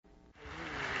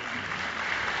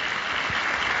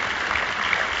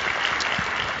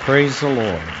Praise the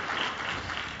Lord.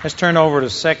 Let's turn over to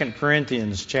 2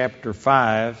 Corinthians chapter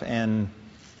 5, and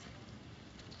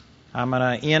I'm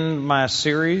going to end my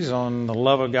series on the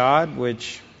love of God,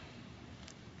 which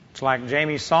it's like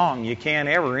Jamie's song. You can't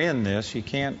ever end this. You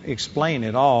can't explain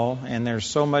it all, and there's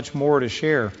so much more to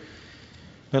share.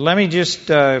 But let me just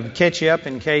catch you up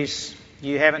in case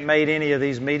you haven't made any of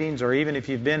these meetings, or even if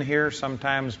you've been here,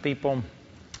 sometimes people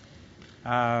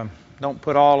don't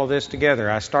put all of this together.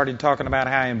 I started talking about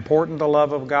how important the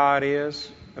love of God is.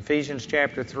 Ephesians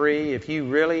chapter 3, if you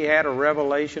really had a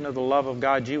revelation of the love of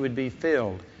God, you would be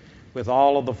filled with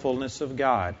all of the fullness of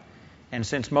God. And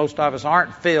since most of us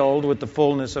aren't filled with the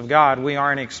fullness of God, we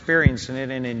aren't experiencing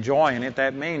it and enjoying it,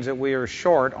 that means that we are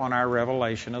short on our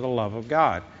revelation of the love of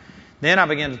God. Then I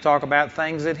began to talk about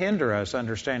things that hinder us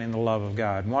understanding the love of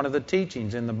God. One of the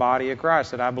teachings in the body of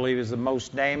Christ that I believe is the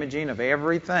most damaging of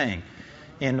everything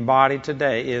in the body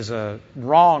today is a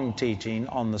wrong teaching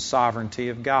on the sovereignty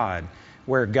of God,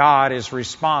 where God is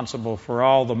responsible for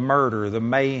all the murder, the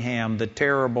mayhem, the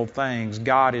terrible things.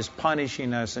 God is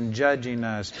punishing us and judging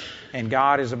us, and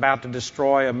God is about to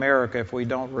destroy America if we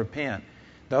don't repent.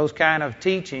 Those kind of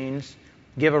teachings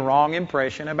give a wrong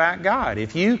impression about God.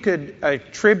 If you could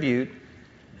attribute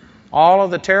all of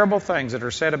the terrible things that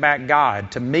are said about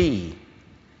God to me,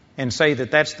 and say that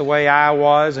that's the way I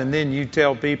was, and then you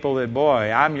tell people that,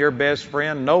 boy, I'm your best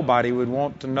friend, nobody would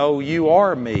want to know you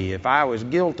or me if I was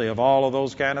guilty of all of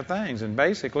those kind of things. And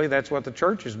basically that's what the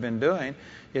church has been doing,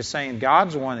 is saying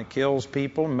God's the one that kills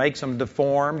people, makes them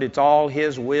deformed. It's all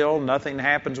His will. Nothing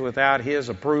happens without His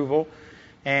approval.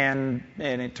 And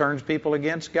it turns people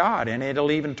against God. And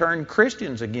it'll even turn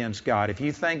Christians against God. If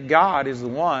you think God is the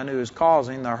one who is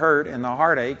causing the hurt and the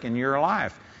heartache in your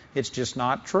life, it's just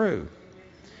not true.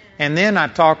 And then I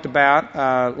talked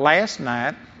about last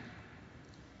night.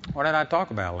 What did I talk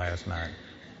about last night?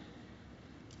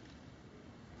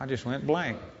 I just went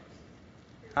blank.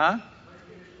 Huh?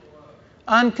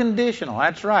 Unconditional.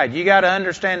 That's right. You got to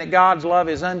understand that God's love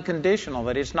is unconditional,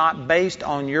 that it's not based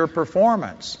on your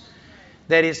performance,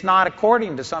 that it's not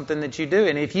according to something that you do.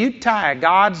 And if you tie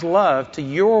God's love to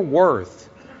your worth,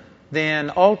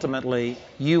 then ultimately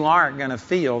you aren't going to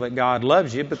feel that God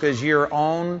loves you, because your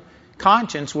own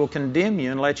conscience will condemn you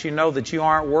and let you know that you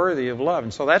aren't worthy of love.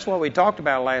 And so that's what we talked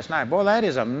about last night. Boy, that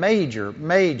is a major,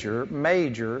 major,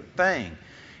 major thing.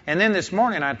 And then this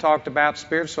morning I talked about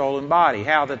spirit, soul, and body.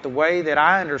 How that the way that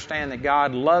I understand that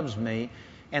God loves me,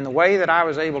 and the way that I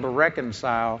was able to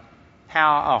reconcile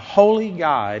how a holy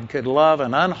God could love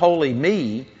an unholy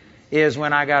me, is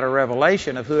when I got a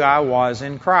revelation of who I was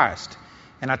in Christ.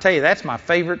 And I tell you, that's my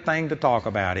favorite thing to talk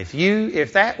about. If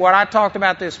what I talked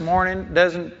about this morning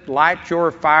doesn't light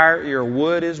your fire, your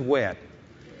wood is wet.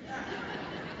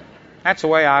 That's the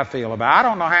way I feel about it. I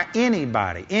don't know how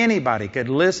anybody could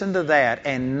listen to that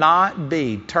and not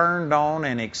be turned on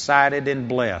and excited and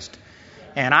blessed.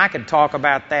 And I could talk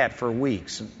about that for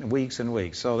weeks and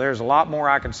weeks. So there's a lot more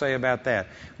I can say about that.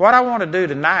 What I want to do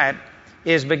tonight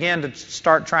is begin to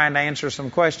start trying to answer some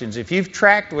questions. If you've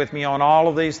tracked with me on all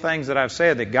of these things that I've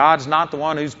said, that God's not the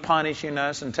one who's punishing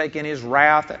us and taking His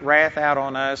wrath out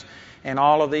on us and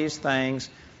all of these things,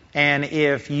 and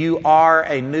if you are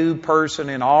a new person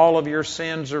and all of your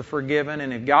sins are forgiven,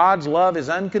 and if God's love is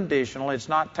unconditional, it's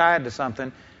not tied to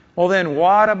something, well then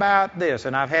what about this?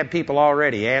 And I've had people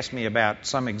already ask me about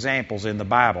some examples in the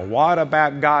Bible. What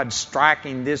about God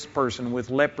striking this person with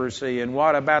leprosy? And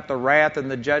what about the wrath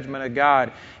and the judgment of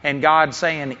God? And God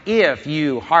saying, if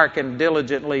you hearken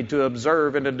diligently to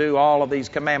observe and to do all of these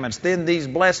commandments, then these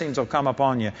blessings will come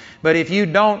upon you. But if you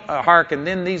don't hearken,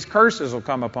 then these curses will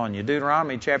come upon you.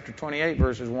 Deuteronomy chapter 28,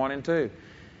 verses 1 and 2.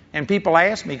 And people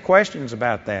ask me questions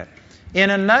about that. In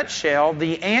a nutshell,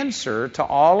 the answer to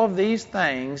all of these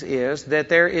things is that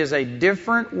there is a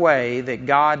different way that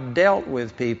God dealt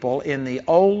with people in the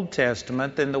Old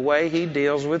Testament than the way He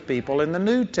deals with people in the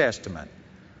New Testament.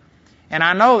 And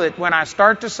I know that when I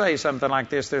start to say something like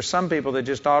this, there's some people that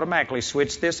just automatically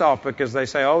switch this off, because they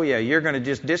say, oh yeah, you're going to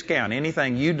just discount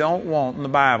anything you don't want in the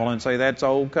Bible and say that's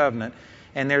Old Covenant.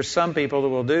 And there's some people that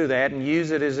will do that and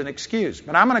use it as an excuse.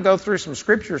 But I'm going to go through some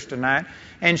scriptures tonight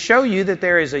and show you that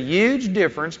there is a huge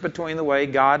difference between the way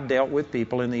God dealt with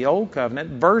people in the Old Covenant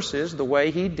versus the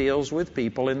way He deals with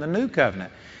people in the New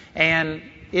Covenant. And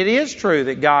it is true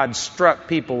that God struck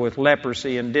people with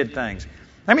leprosy and did things.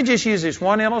 Let me just use this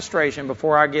one illustration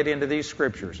before I get into these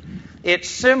scriptures. It's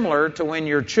similar to when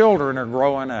your children are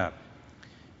growing up.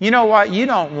 You know what? You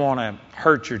don't want to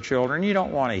hurt your children. You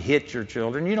don't want to hit your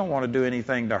children. You don't want to do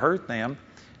anything to hurt them.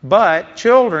 But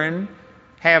children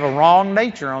have a wrong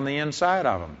nature on the inside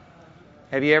of them.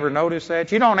 Have you ever noticed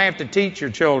that? You don't have to teach your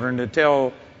children to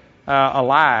tell a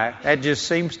lie. That just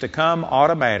seems to come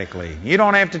automatically. You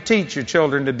don't have to teach your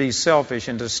children to be selfish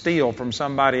and to steal from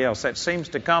somebody else. That seems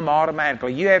to come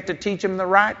automatically. You have to teach them the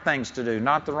right things to do,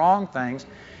 not the wrong things.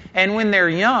 And when they're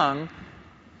young,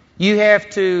 you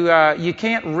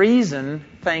can't reason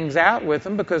things out with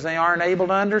them because they aren't able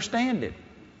to understand it.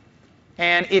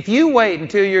 And if you wait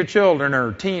until your children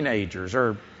are teenagers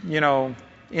or,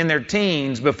 in their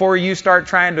teens before you start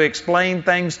trying to explain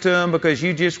things to them because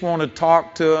you just want to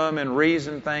talk to them and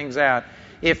reason things out,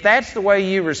 if that's the way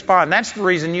you respond, that's the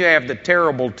reason you have the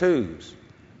terrible twos.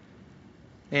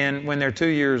 And when they're 2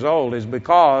 years old is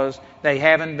because they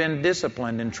haven't been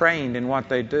disciplined and trained in what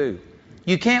they do.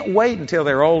 You can't wait until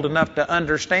they're old enough to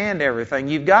understand everything.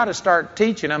 You've got to start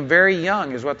teaching them very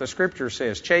young, is what the Scripture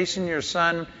says. Chasten your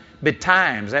son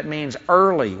betimes. That means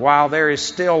early, while there is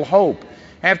still hope.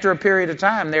 After a period of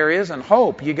time, there isn't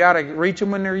hope. You've got to reach them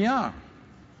when they're young.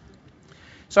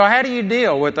 So how do you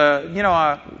deal with a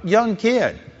young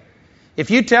kid? If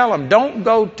you tell them, don't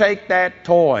go take that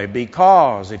toy,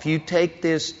 because if you take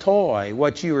this toy,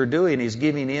 what you are doing is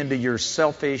giving in to your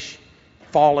selfish,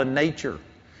 fallen nature.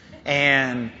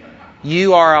 And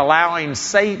you are allowing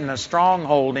Satan a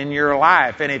stronghold in your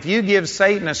life. And if you give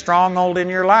Satan a stronghold in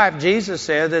your life, Jesus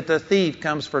said that the thief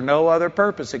comes for no other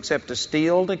purpose except to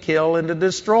steal, to kill, and to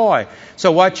destroy.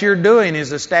 So what you're doing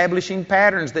is establishing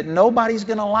patterns that nobody's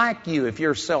going to like you if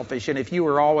you're selfish and if you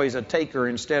are always a taker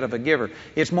instead of a giver.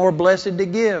 It's more blessed to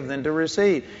give than to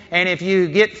receive. And if you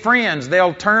get friends,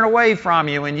 they'll turn away from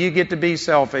you when you get to be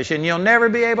selfish. And you'll never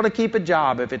be able to keep a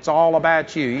job if it's all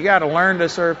about you. You got to learn to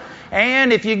serve.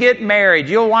 And if you get married,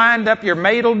 you'll wind up, your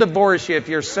mate will divorce you if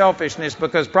you're selfishness,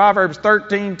 because Proverbs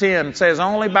 13:10 says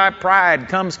only by pride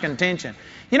comes contention.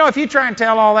 If you try and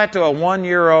tell all that to a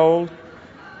 1-year-old,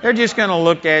 they're just going to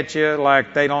look at you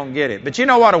like they don't get it. But you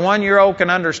know what a 1-year-old can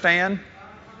understand?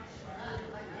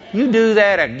 You do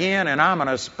that again and I'm going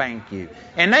to spank you.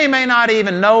 And they may not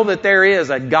even know that there is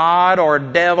a God or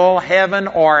devil, heaven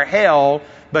or hell,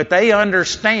 but they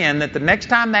understand that the next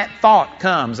time that thought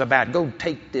comes about, go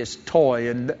take this toy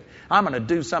and I'm going to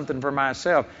do something for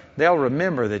myself, they'll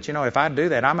remember that, if I do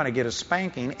that, I'm going to get a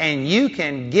spanking. And you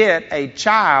can get a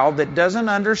child that doesn't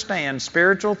understand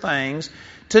spiritual things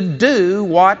to do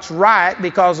what's right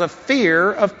because of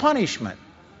fear of punishment.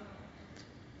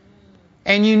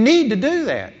 And you need to do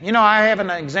that. I have an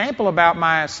example about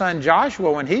my son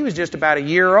Joshua when he was just about a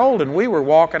year old, and we were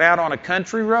walking out on a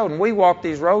country road, and we walked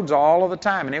these roads all of the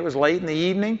time, and it was late in the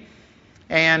evening,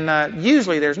 and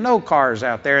usually there's no cars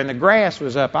out there, and the grass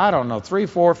was up,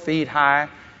 3-4 feet high,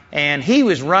 and he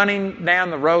was running down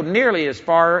the road nearly as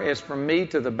far as from me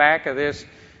to the back of this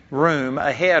room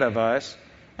ahead of us,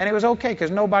 and it was okay because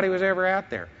nobody was ever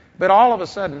out there. But all of a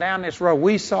sudden, down this road,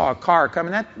 we saw a car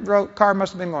coming. That car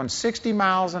must have been going 60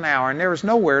 miles an hour, and there was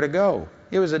nowhere to go.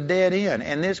 It was a dead end.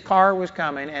 And this car was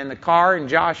coming, and the car and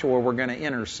Joshua were going to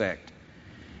intersect.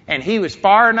 And he was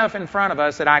far enough in front of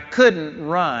us that I couldn't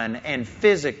run and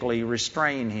physically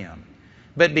restrain him.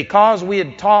 But because we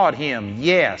had taught him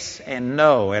yes and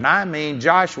no, and I mean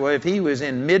Joshua, if he was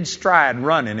in mid-stride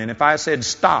running, and if I said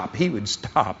stop, he would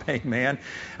stop. Amen.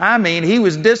 I mean, he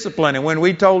was disciplined, and when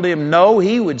we told him no,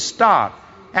 he would stop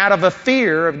out of a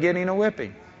fear of getting a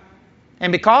whipping.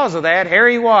 And because of that, here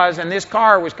he was, and this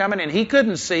car was coming, and he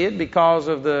couldn't see it because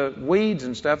of the weeds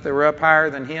and stuff that were up higher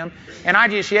than him. And I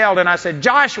just yelled, and I said,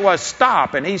 Joshua,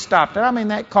 stop! And he stopped. And I mean,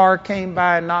 that car came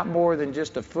by not more than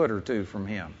just a foot or two from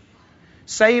him.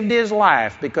 Saved his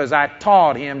life because I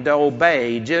taught him to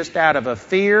obey just out of a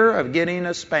fear of getting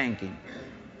a spanking.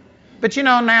 But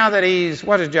now that he's,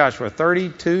 what is Joshua,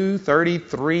 32,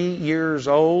 33 years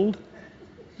old?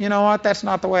 You know what? That's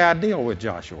not the way I deal with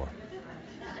Joshua.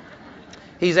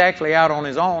 He's actually out on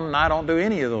his own, and I don't do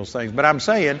any of those things. But I'm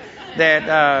saying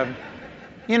that,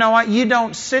 you know what? You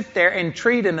don't sit there and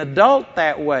treat an adult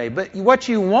that way. But what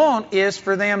you want is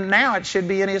for them now, it should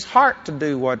be in his heart to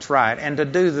do what's right and to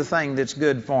do the thing that's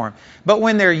good for him. But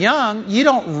when they're young, you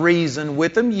don't reason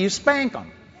with them, you spank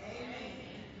them.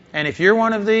 And if you're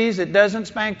one of these that doesn't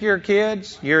spank your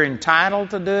kids, you're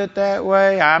entitled to do it that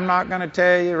way. I'm not going to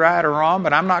tell you right or wrong,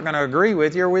 but I'm not going to agree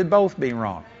with you or we'd both be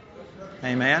wrong.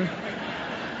 Amen?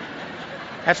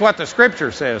 That's what the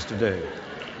Scripture says to do.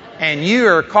 And you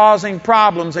are causing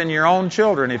problems in your own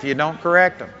children if you don't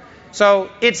correct them. So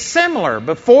it's similar.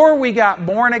 Before we got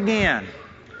born again,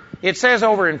 it says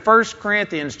over in 1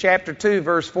 Corinthians chapter 2,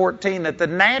 verse 14, that the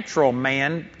natural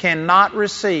man cannot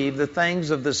receive the things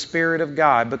of the Spirit of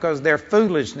God because they're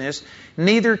foolishness,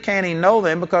 neither can he know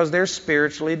them because they're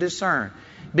spiritually discerned.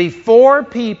 Before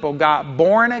people got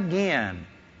born again,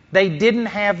 they didn't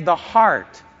have the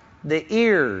heart, the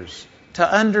ears, to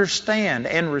understand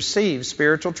and receive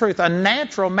spiritual truth. A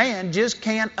natural man just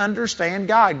can't understand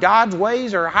God. God's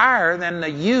ways are higher than the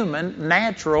human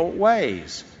natural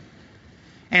ways.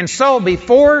 And so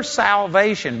before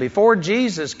salvation, before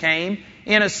Jesus came,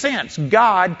 in a sense,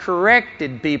 God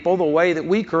corrected people the way that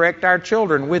we correct our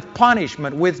children, with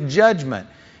punishment, with judgment.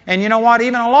 And you know what?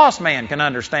 Even a lost man can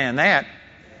understand that.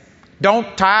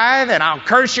 Don't tithe and I'll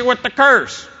curse you with the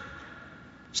curse.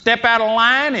 Step out of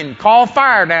line and call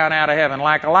fire down out of heaven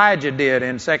like Elijah did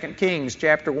in 2 Kings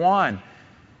chapter 1.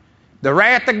 The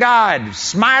wrath of God,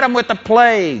 smite them with the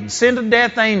plague, send a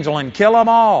death angel and kill them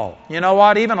all. You know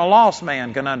what? Even a lost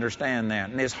man can understand that.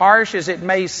 And as harsh as it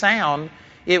may sound,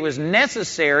 it was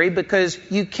necessary because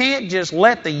you can't just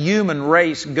let the human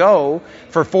race go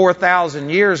for 4,000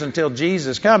 years until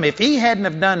Jesus come. If He hadn't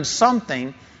have done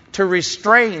something to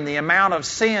restrain the amount of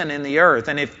sin in the earth,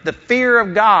 and if the fear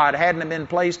of God hadn't have been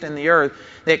placed in the earth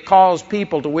that caused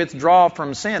people to withdraw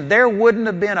from sin, there wouldn't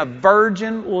have been a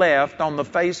virgin left on the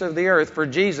face of the earth for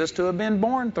Jesus to have been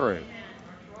born through.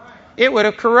 It would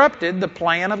have corrupted the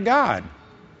plan of God.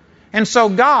 And so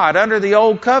God, under the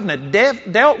old covenant,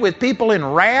 dealt with people in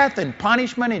wrath and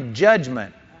punishment and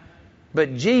judgment.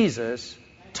 But Jesus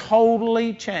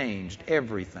totally changed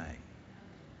everything.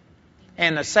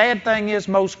 And the sad thing is,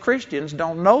 most Christians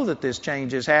don't know that this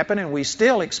change has happened, and we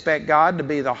still expect God to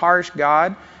be the harsh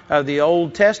God of the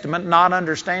Old Testament, not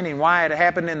understanding why it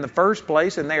happened in the first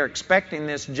place, and they're expecting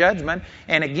this judgment.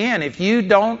 And again, if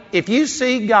you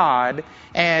see God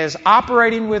as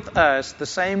operating with us the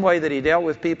same way that He dealt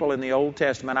with people in the Old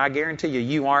Testament, I guarantee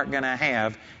you aren't going to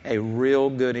have a real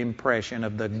good impression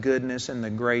of the goodness and the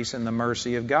grace and the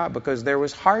mercy of God, because there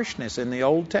was harshness in the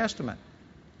Old Testament.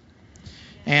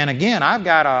 And again, I've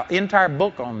got an entire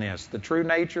book on this, The True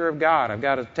Nature of God. I've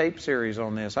got a tape series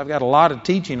on this. I've got a lot of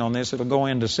teaching on this. It'll go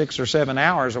into 6 or 7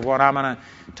 hours of what I'm going to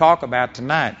talk about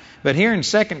tonight. But here in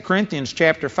 2 Corinthians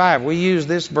chapter 5, we use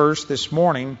this verse this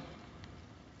morning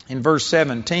in verse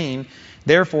 17.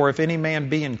 Therefore, if any man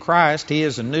be in Christ, he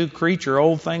is a new creature.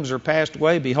 Old things are passed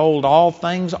away. Behold, all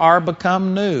things are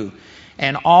become new.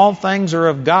 And all things are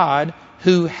of God,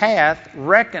 who hath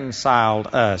reconciled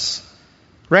us.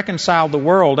 Reconciled the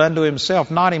world unto Himself,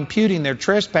 not imputing their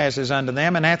trespasses unto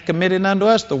them, and hath committed unto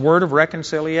us the word of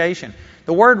reconciliation.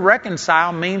 The word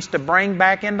reconcile means to bring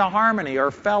back into harmony or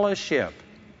fellowship,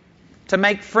 to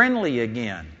make friendly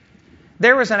again.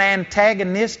 There was an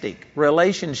antagonistic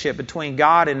relationship between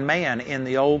God and man in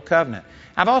the Old Covenant.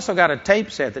 I've also got a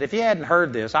tape set that if you hadn't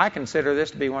heard this, I consider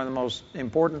this to be one of the most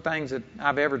important things that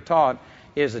I've ever taught,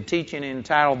 is a teaching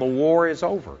entitled The War is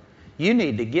Over. You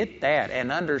need to get that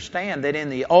and understand that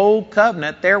in the Old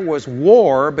Covenant there was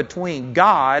war between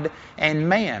God and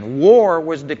man. War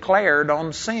was declared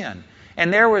on sin.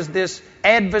 And there was this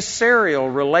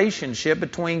adversarial relationship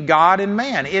between God and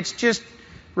man. It's just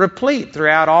replete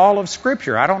throughout all of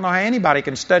Scripture. I don't know how anybody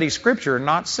can study Scripture and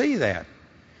not see that.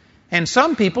 And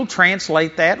some people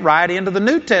translate that right into the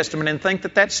New Testament and think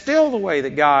that that's still the way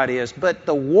that God is. But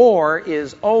the war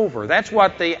is over. That's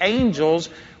what the angels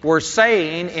were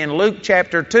saying in Luke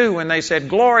chapter 2 when they said,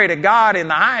 "Glory to God in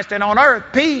the highest, and on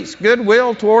earth peace,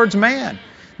 goodwill towards man."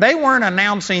 They weren't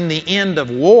announcing the end of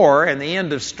war and the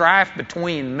end of strife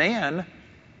between men.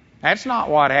 That's not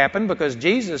what happened, because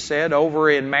Jesus said over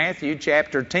in Matthew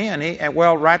chapter 10,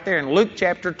 right there in Luke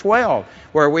chapter 12,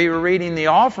 where we were reading the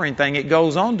offering thing, it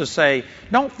goes on to say,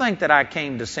 "Don't think that I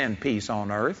came to send peace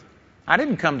on earth. I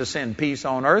didn't come to send peace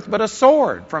on earth, but a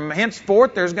sword. From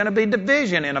henceforth there's going to be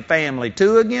division in a family,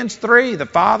 2 against 3, the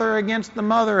father against the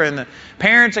mother, and the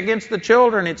parents against the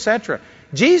children, etc."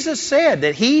 Jesus said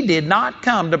that He did not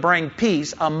come to bring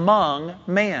peace among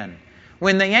men.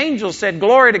 When the angels said,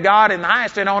 "Glory to God in the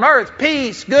highest, and on earth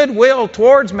peace, goodwill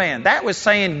towards man," that was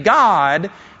saying God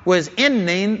was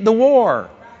ending the war.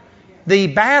 The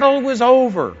battle was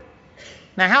over.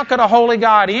 Now, how could a holy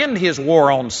God end His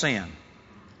war on sin?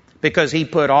 Because He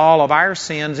put all of our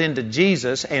sins into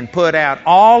Jesus and put out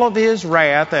all of His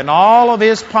wrath and all of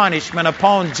His punishment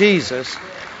upon Jesus.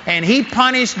 And He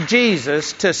punished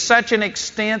Jesus to such an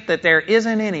extent that there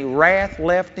isn't any wrath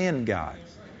left in God.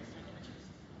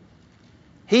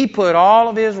 He put all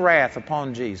of His wrath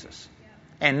upon Jesus.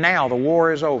 And now the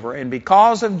war is over. And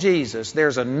because of Jesus,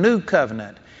 there's a new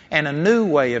covenant and a new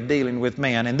way of dealing with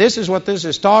man. And this is what this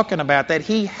is talking about, that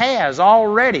He has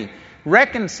already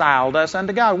reconciled us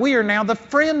unto God. We are now the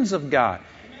friends of God.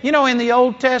 You know, in the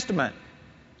Old Testament,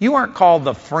 you weren't called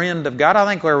the friend of God. I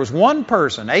think there was one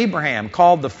person, Abraham,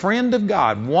 called the friend of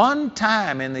God one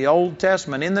time in the Old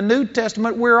Testament. In the New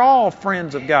Testament, we're all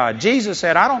friends of God. Jesus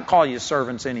said, "I don't call you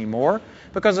servants anymore,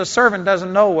 because a servant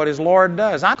doesn't know what his Lord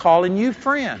does. I'm calling you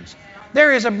friends."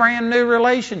 There is a brand new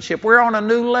relationship. We're on a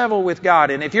new level with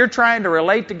God. And if you're trying to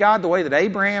relate to God the way that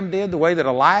Abraham did, the way that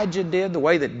Elijah did, the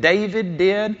way that David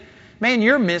did, man,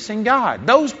 you're missing God.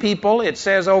 Those people, it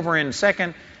says over in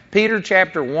 2 Peter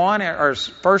chapter 1, or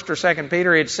 1st or 2nd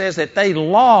Peter, it says that they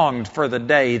longed for the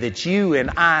day that you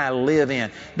and I live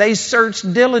in. They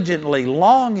searched diligently,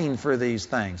 longing for these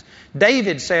things.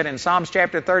 David said in Psalms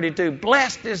chapter 32,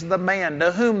 blessed is the man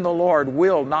to whom the Lord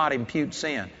will not impute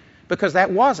sin. Because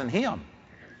that wasn't him.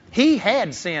 He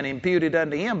had sin imputed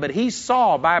unto him, but he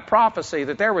saw by prophecy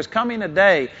that there was coming a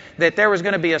day that there was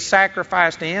going to be a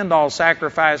sacrifice to end all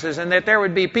sacrifices, and that there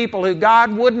would be people who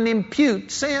God wouldn't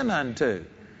impute sin unto.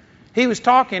 He was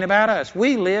talking about us.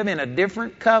 We live in a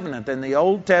different covenant than the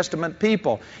Old Testament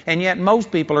people. And yet most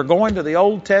people are going to the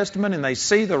Old Testament and they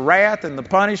see the wrath and the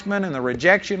punishment and the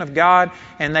rejection of God,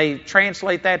 and they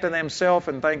translate that to themselves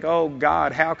and think, oh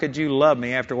God, how could you love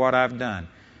me after what I've done?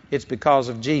 It's because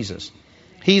of Jesus.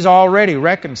 He's already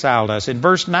reconciled us. In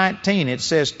verse 19 it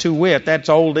says, to wit, that's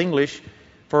Old English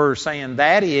for saying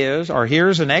that is, or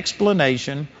here's an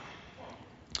explanation.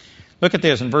 Look at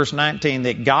this in verse 19,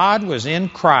 that God was in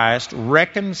Christ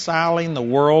reconciling the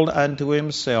world unto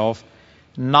himself,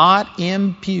 not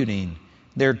imputing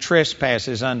their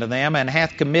trespasses unto them, and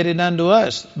hath committed unto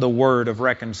us the word of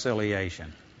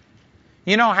reconciliation.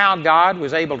 You know how God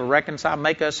was able to reconcile,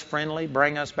 make us friendly,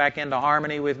 bring us back into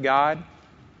harmony with God?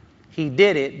 He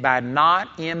did it by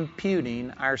not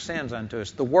imputing our sins unto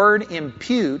us. The word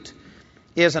impute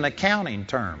is an accounting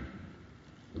term.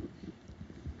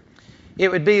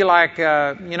 It would be like,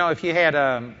 if you had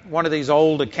one of these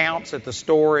old accounts at the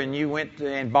store and you went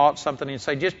and bought something and you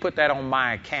say, just put that on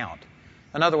my account.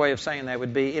 Another way of saying that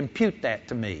would be, impute that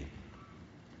to me.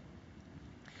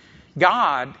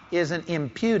 God isn't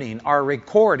imputing or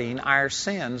recording our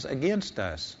sins against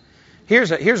us.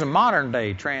 Here's a modern day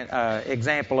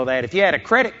example of that. If you had a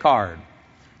credit card,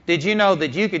 did you know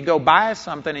that you could go buy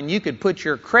something and you could put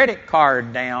your credit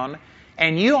card down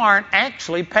and you aren't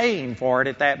actually paying for it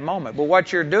at that moment? But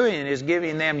what you're doing is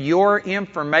giving them your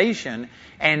information,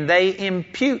 and they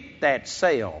impute that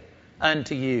sale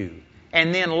unto you.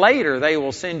 And then later they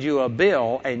will send you a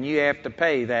bill and you have to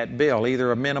pay that bill, either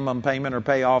a minimum payment or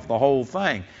pay off the whole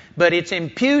thing. But it's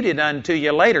imputed unto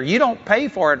you later. You don't pay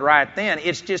for it right then.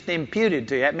 It's just imputed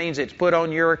to you. That means it's put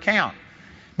on your account.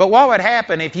 But what would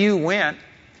happen if you went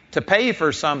to pay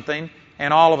for something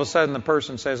and all of a sudden the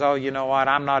person says, oh, you know what,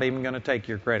 I'm not even going to take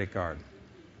your credit card?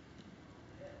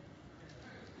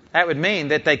 That would mean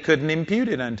that they couldn't impute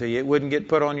it unto you. It wouldn't get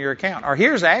put on your account. Or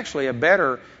here's actually a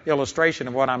better illustration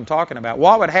of what I'm talking about.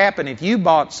 What would happen if you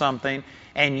bought something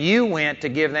and you went to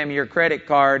give them your credit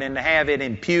card and to have it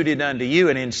imputed unto you,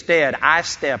 and instead I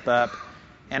step up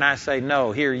and I say,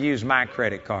 no, here, use my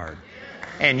credit card.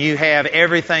 And you have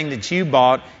everything that you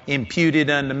bought imputed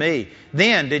unto me.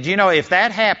 Then, did you know if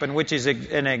that happened, which is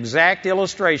an exact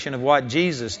illustration of what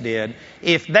Jesus did,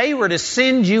 if they were to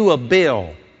send you a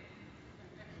bill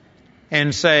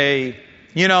and say,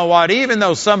 you know what, even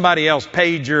though somebody else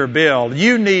paid your bill,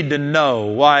 you need to know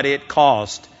what it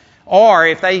cost. Or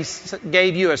if they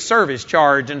gave you a service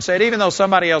charge and said, even though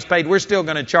somebody else paid, we're still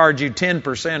going to charge you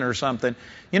 10% or something.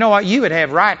 You know what, you would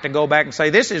have right to go back and say,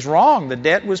 this is wrong. The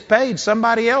debt was paid.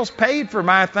 Somebody else paid for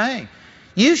my thing.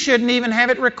 You shouldn't even have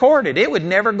it recorded. It would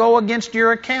never go against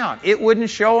your account. It wouldn't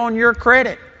show on your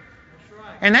credit.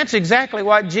 And that's exactly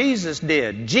what Jesus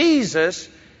did. Jesus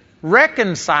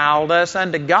reconciled us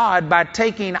unto God by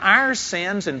taking our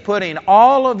sins and putting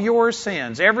all of your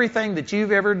sins, everything that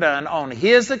you've ever done, on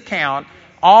His account.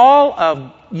 All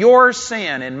of your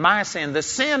sin and my sin, the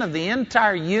sin of the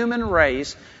entire human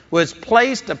race, was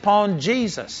placed upon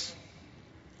Jesus.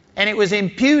 And it was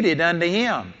imputed unto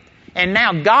Him. And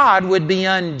now God would be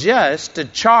unjust to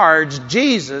charge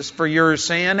Jesus for your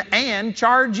sin and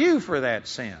charge you for that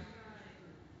sin.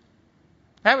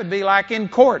 That would be like in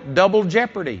court, double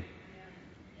jeopardy.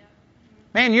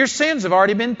 Man, your sins have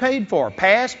already been paid for.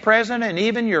 Past, present, and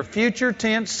even your future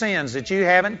tense sins that you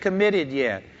haven't committed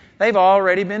yet. They've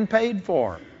already been paid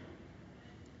for.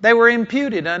 They were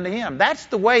imputed unto Him. That's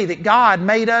the way that God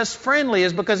made us friendly,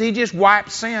 is because He just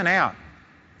wiped sin out.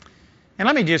 And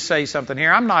let me just say something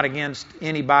here. I'm not against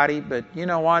anybody, but you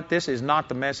know what? This is not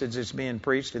the message that's being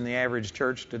preached in the average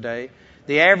church today.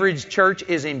 The average church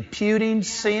is imputing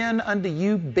sin unto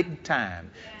you big time.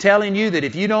 Telling you that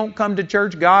if you don't come to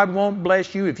church, God won't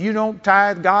bless you. If you don't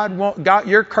tithe,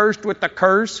 you're cursed with the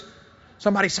curse.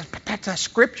 Somebody says, but that's a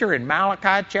scripture in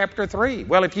Malachi chapter 3.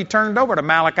 Well, if you turned over to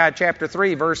Malachi chapter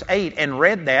 3, verse 8, and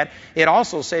read that, it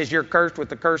also says you're cursed with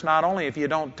the curse not only if you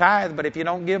don't tithe, but if you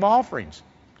don't give offerings.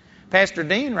 Pastor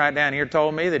Dean right down here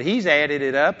told me that he's added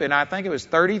it up, and I think it was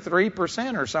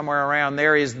 33% or somewhere around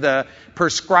there is the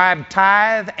prescribed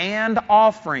tithe and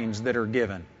offerings that are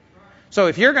given. So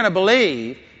if you're going to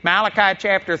believe Malachi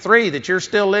chapter 3 that you're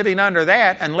still living under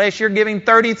that, unless you're giving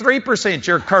 33%,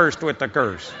 you're cursed with the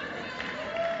curse.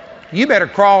 You better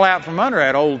crawl out from under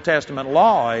that Old Testament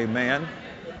law, amen.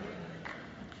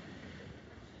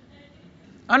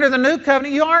 Under the New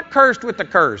Covenant, you aren't cursed with the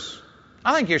curse.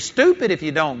 I think you're stupid if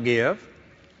you don't give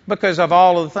because of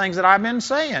all of the things that I've been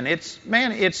saying.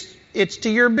 It's to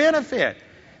your benefit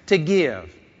to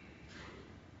give.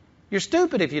 You're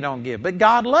stupid if you don't give. But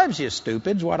God loves you,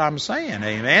 stupid, is what I'm saying,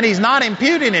 amen. He's not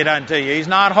imputing it unto you. He's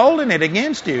not holding it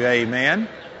against you, amen.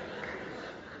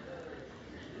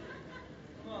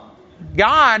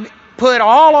 God put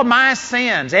all of my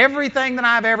sins, everything that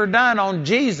I've ever done on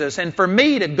Jesus, and for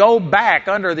me to go back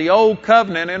under the old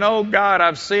covenant and, oh God,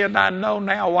 I've sinned. I know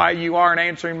now why you aren't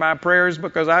answering my prayers,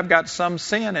 because I've got some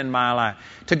sin in my life.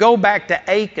 To go back to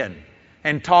Achan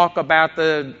and talk about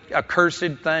the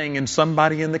accursed thing and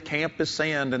somebody in the camp has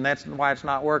sinned and that's why it's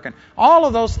not working. All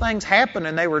of those things happened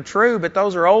and they were true, but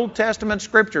those are Old Testament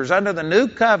scriptures. Under the New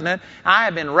Covenant, I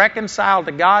have been reconciled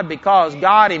to God because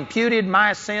God imputed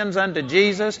my sins unto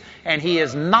Jesus and He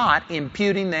is not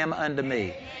imputing them unto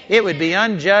me. It would be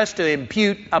unjust to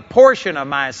impute a portion of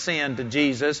my sin to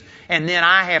Jesus and then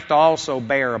I have to also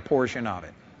bear a portion of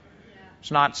it. It's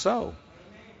not so.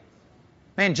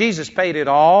 Man, Jesus paid it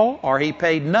all, or He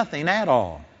paid nothing at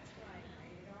all.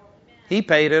 He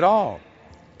paid it all.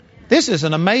 This is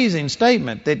an amazing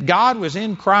statement that God was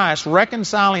in Christ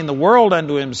reconciling the world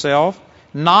unto Himself,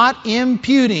 not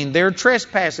imputing their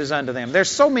trespasses unto them. There's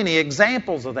so many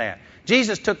examples of that.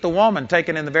 Jesus took the woman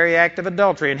taken in the very act of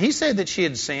adultery, and He said that she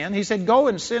had sinned. He said, go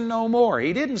and sin no more.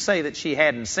 He didn't say that she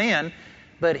hadn't sinned,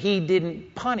 but He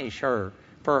didn't punish her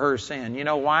for her sin. You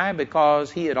know why?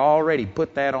 Because He had already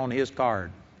put that on His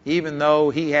card. Even though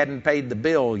He hadn't paid the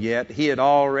bill yet, He had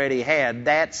already had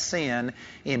that sin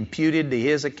imputed to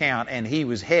His account, and He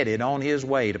was headed on His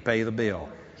way to pay the bill.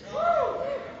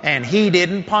 And He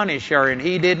didn't punish her, and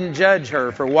He didn't judge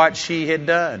her for what she had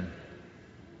done.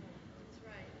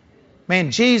 Man,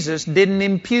 Jesus didn't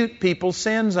impute people's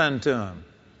sins unto Him.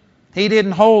 He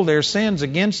didn't hold their sins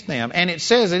against them. And it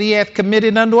says that He hath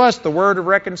committed unto us the word of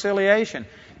reconciliation.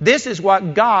 This is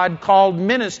what God called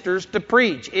ministers to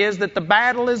preach, is that the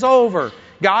battle is over.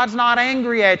 God's not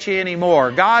angry at you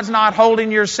anymore. God's not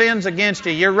holding your sins against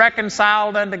you. You're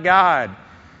reconciled unto God.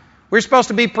 We're supposed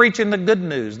to be preaching the good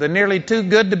news, the nearly too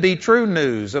good to be true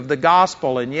news of the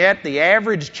gospel. And yet the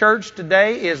average church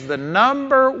today is the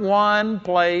number one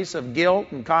place of guilt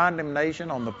and condemnation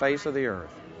on the face of the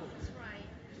earth.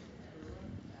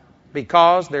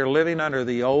 Because they're living under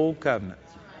the old covenant.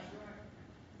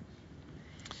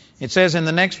 It says in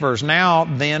the next verse, now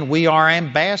then we are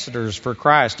ambassadors for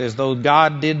Christ, as though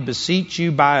God did beseech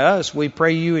you by us. We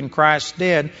pray you in Christ's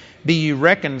stead, be you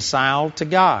reconciled to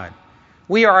God.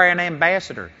 We are an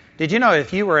ambassador. Did you know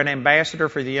if you were an ambassador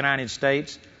for the United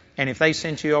States, and if they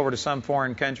sent you over to some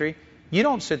foreign country, you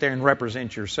don't sit there and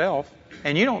represent yourself,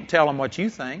 and you don't tell them what you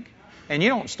think, and you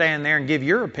don't stand there and give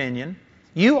your opinion.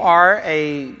 You are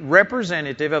a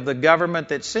representative of the government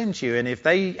that sent you. And if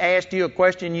they asked you a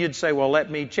question, you'd say, well,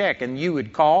 let me check. And you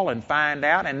would call and find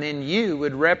out, and then you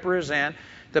would represent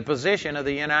the position of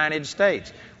the United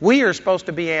States. We are supposed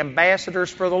to be ambassadors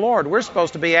for the Lord. We're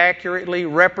supposed to be accurately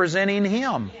representing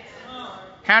Him.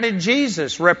 How did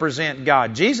Jesus represent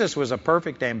God? Jesus was a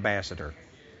perfect ambassador.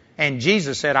 And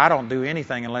Jesus said, I don't do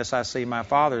anything unless I see my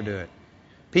Father do it.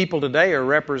 People today are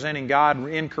representing God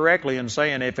incorrectly and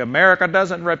saying if America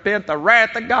doesn't repent, the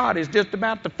wrath of God is just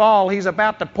about to fall. He's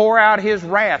about to pour out His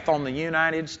wrath on the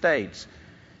United States.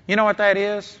 You know what that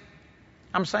is?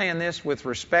 I'm saying this with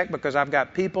respect because I've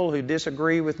got people who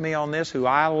disagree with me on this who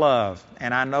I love,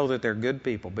 and I know that they're good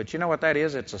people. But you know what that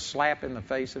is? It's a slap in the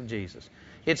face of Jesus.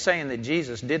 It's saying that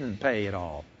Jesus didn't pay it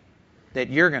all, that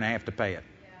you're going to have to pay it.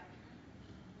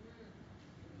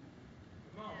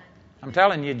 I'm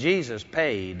telling you, Jesus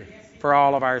paid for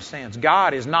all of our sins.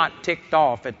 God is not ticked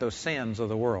off at the sins of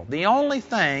the world. The only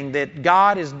thing that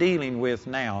God is dealing with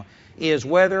now is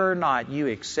whether or not you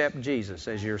accept Jesus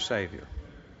as your Savior.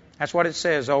 That's what it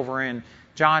says over in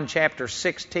John chapter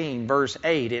 16, verse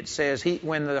 8. It says,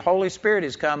 when the Holy Spirit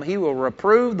is come, He will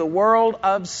reprove the world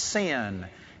of sin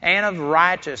and of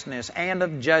righteousness and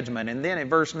of judgment. And then in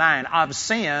verse 9, of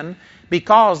sin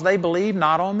because they believe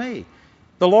not on me.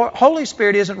 The Holy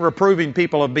Spirit isn't reproving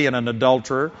people of being an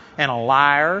adulterer and a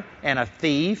liar and a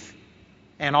thief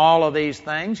and all of these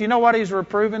things. You know what He's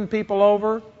reproving people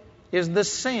over? Is the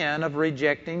sin of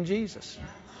rejecting Jesus.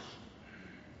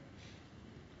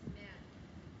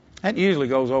 That usually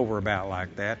goes over about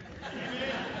like that.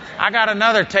 I got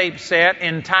another tape set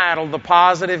entitled The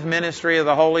Positive Ministry of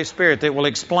the Holy Spirit that will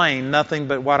explain nothing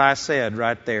but what I said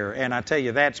right there. And I tell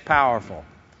you, that's powerful.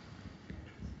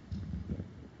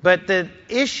 But the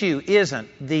issue isn't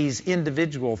these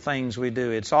individual things we do.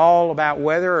 It's all about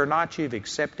whether or not you've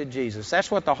accepted Jesus.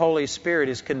 That's what the Holy Spirit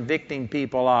is convicting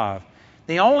people of.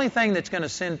 The only thing that's going to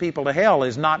send people to hell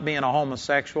is not being a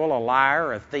homosexual, a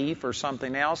liar, a thief, or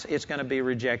something else. It's going to be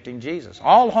rejecting Jesus.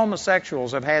 All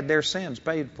homosexuals have had their sins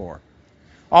paid for.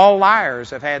 All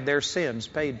liars have had their sins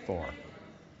paid for.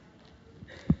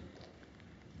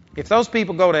 If those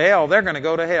people go to hell, they're going to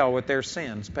go to hell with their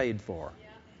sins paid for.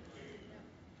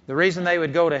 The reason they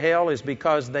would go to hell is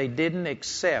because they didn't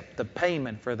accept the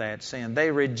payment for that sin.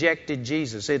 They rejected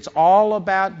Jesus. It's all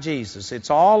about Jesus. It's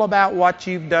all about what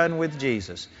you've done with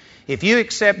Jesus. If you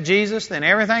accept Jesus, then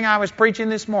everything I was preaching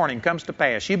this morning comes to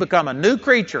pass. You become a new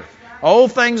creature.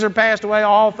 Old things are passed away.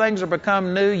 All things are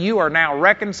become new. You are now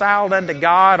reconciled unto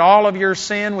God. All of your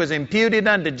sin was imputed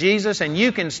unto Jesus, and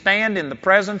you can stand in the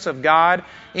presence of God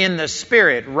in the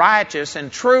Spirit, righteous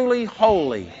and truly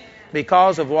holy,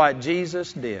 because of what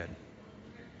Jesus did.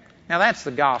 Now that's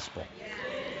the gospel.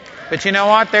 But you know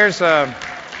what? There's a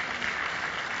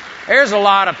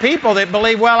lot of people that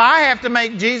believe, well, I have to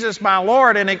make Jesus my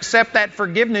Lord and accept that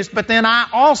forgiveness, but then I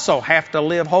also have to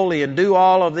live holy and do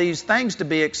all of these things to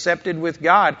be accepted with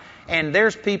God. And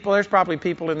there's probably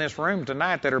people in this room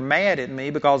tonight that are mad at me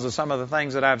because of some of the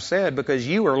things that I've said, because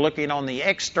you are looking on the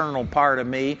external part of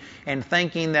me and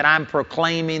thinking that I'm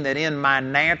proclaiming that in my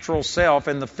natural self,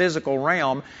 in the physical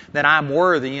realm, that I'm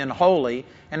worthy and holy.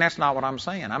 And that's not what I'm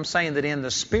saying. I'm saying that in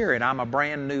the Spirit, I'm a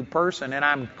brand new person, and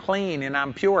I'm clean and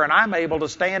I'm pure, and I'm able to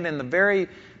stand in the very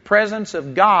presence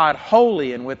of God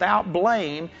holy and without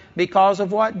blame because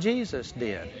of what Jesus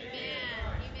did.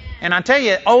 And I tell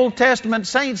you, Old Testament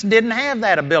saints didn't have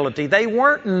that ability. They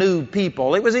weren't new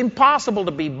people. It was impossible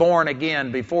to be born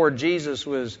again before Jesus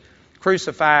was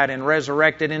crucified and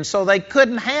resurrected. And so they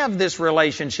couldn't have this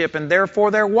relationship, and therefore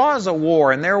there was a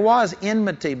war and there was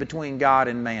enmity between God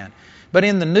and man. But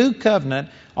in the new covenant,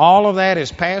 all of that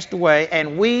has passed away,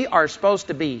 and we are supposed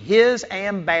to be His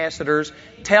ambassadors,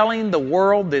 telling the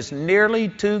world this nearly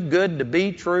too good to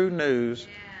be true news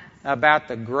about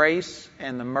the grace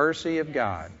and the mercy of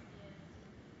God.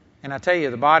 And I tell you,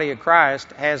 the body of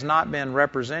Christ has not been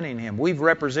representing Him. We've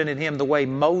represented Him the way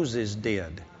Moses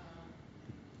did.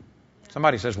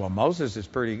 Somebody says, well, Moses is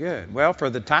pretty good. Well,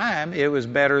 for the time, it was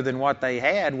better than what they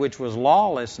had, which was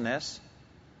lawlessness.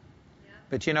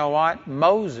 But you know what?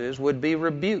 Moses would be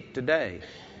rebuked today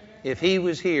if he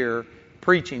was here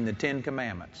preaching the Ten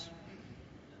Commandments.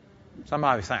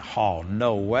 Somebody think, oh,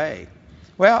 no way.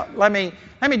 Well, let me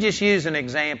just use an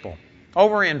example.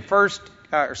 Over in 2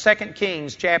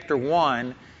 Kings chapter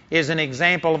 1 is an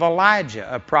example of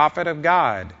Elijah, a prophet of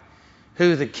God,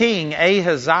 who the king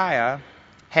Ahaziah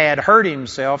had hurt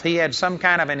himself. He had some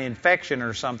kind of an infection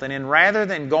or something, and rather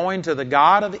than going to the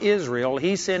God of Israel,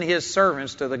 he sent his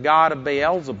servants to the God of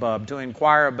Beelzebub to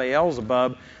inquire of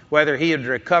Beelzebub whether he would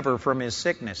recover from his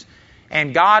sickness.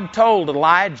 And God told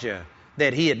Elijah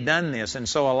that he had done this, and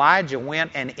so Elijah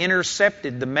went and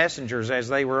intercepted the messengers as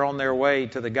they were on their way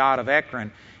to the God of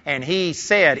Ekron. And he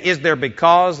said, is there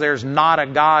because there's not a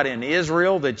God in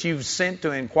Israel that you've sent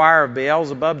to inquire of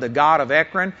Beelzebub, the God of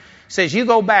Ekron? He says, you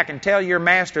go back and tell your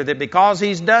master that because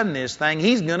he's done this thing,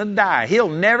 he's going to die. He'll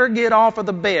never get off of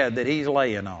the bed that he's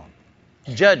laying on.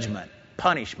 Judgment,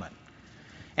 punishment.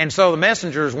 And so the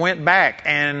messengers went back,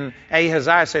 and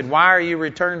Ahaziah said, why are you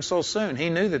returned so soon? He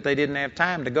knew that they didn't have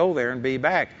time to go there and be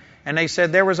back. And they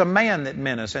said, there was a man that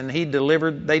met us, and they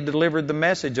delivered the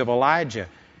message of Elijah.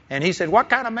 And he said, what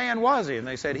kind of man was he? And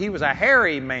they said, he was a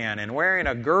hairy man and wearing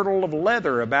a girdle of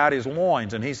leather about his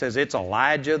loins. And he says, it's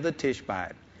Elijah the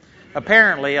Tishbite.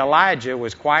 Apparently, Elijah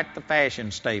was quite the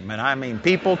fashion statement. I mean,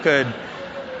 people could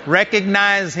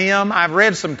recognize him. I've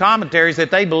read some commentaries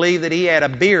that they believe that he had a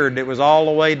beard that was all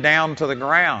the way down to the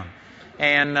ground.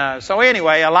 And so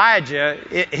anyway,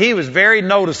 Elijah, he was very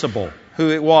noticeable who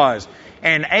it was.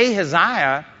 And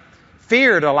Ahaziah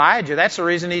feared Elijah. That's the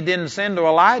reason he didn't send to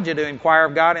Elijah to inquire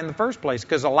of God in the first place,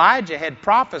 because Elijah had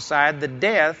prophesied the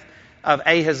death of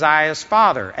Ahaziah's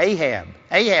father, Ahab.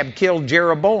 Ahab killed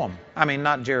Naboth,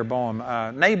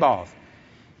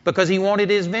 because he wanted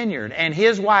his vineyard. And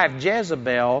his wife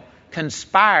Jezebel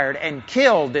conspired and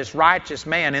killed this righteous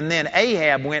man. And then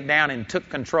Ahab went down and took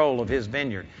control of his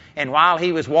vineyard. And while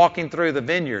he was walking through the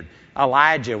vineyard,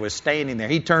 Elijah was standing there.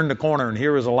 He turned the corner, and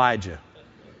here was Elijah.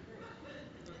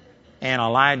 And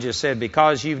Elijah said,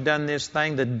 because you've done this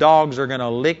thing, the dogs are going to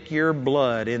lick your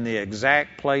blood in the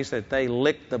exact place that they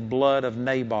licked the blood of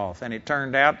Naboth. And it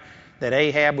turned out that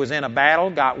Ahab was in a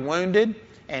battle, got wounded,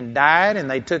 and died,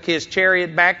 and they took his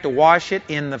chariot back to wash it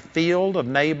in the field of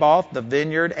Naboth, the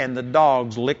vineyard, and the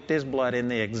dogs licked his blood in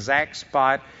the exact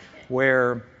spot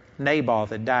where Naboth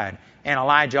had died. And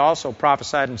Elijah also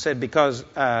prophesied and said, because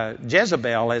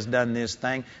Jezebel has done this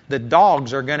thing, the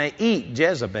dogs are going to eat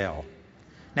Jezebel.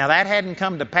 Now that hadn't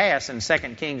come to pass in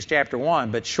 2 Kings chapter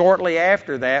 1, but shortly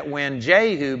after that, when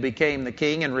Jehu became the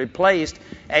king and replaced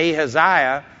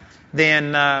Ahaziah,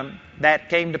 then that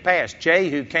came to pass.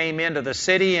 Jehu came into the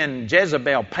city and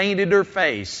Jezebel painted her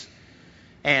face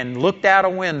and looked out a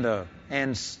window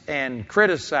and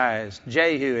criticized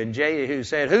Jehu. And Jehu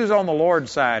said, who's on the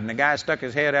Lord's side? And the guy stuck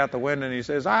his head out the window and he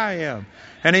says, I am.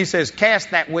 And he says,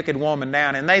 cast that wicked woman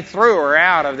down. And they threw her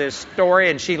out of this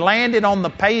story and she landed on the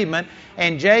pavement,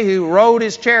 and Jehu rode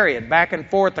his chariot back and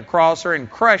forth across her and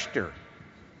crushed her.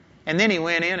 And then he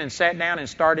went in and sat down and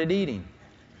started eating.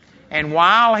 And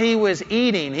while he was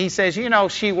eating, he says,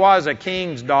 she was a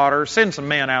king's daughter. Send some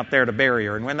men out there to bury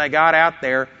her. And when they got out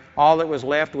there, all that was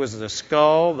left was the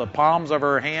skull, the palms of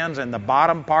her hands, and the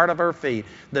bottom part of her feet.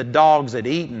 The dogs had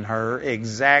eaten her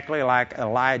exactly like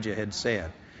Elijah had said.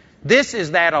 This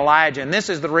is that Elijah, and this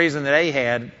is the reason that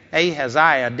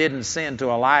Ahaziah didn't send to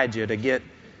Elijah to get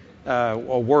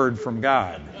a word from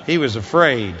God. He was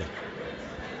afraid.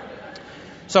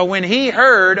 So when he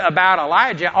heard about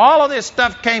Elijah, all of this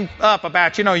stuff came up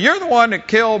about, you're the one that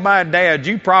killed my dad.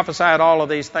 You prophesied all of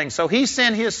these things. So he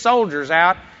sent his soldiers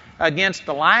out against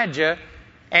Elijah.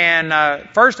 And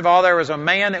first of all, there was a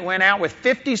man that went out with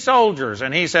 50 soldiers.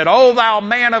 And he said, O thou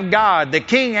man of God, the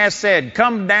king has said,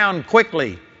 come down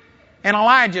quickly. And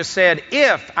Elijah said,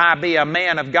 if I be a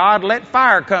man of God, let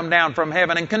fire come down from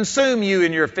heaven and consume you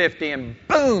and your 50. And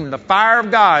boom, the fire of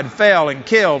God fell and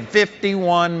killed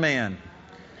 51 men.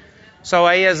 So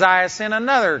Ahaziah sent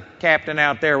another captain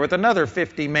out there with another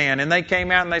 50 men. And they came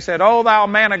out and they said, O thou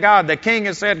man of God, the king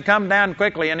has said, come down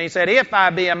quickly. And he said, if I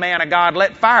be a man of God,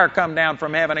 let fire come down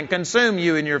from heaven and consume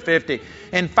you and your 50.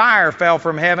 And fire fell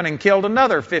from heaven and killed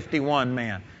another 51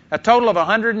 men. A total of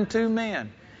 102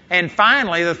 men. And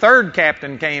finally, the third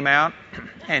captain came out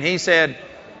and he said,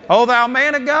 O thou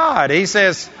man of God. He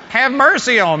says, have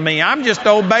mercy on me. I'm just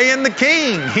obeying the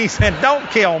king. He said, don't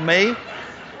kill me.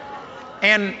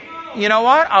 And you know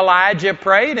what? Elijah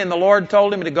prayed and the Lord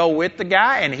told him to go with the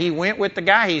guy, and he went with the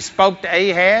guy. He spoke to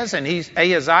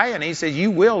Ahaziah, and he said,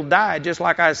 you will die just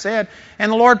like I said.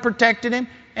 And the Lord protected him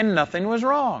and nothing was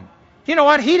wrong. You know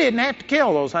what? He didn't have to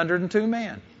kill those 102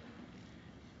 men.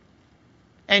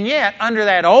 And yet, under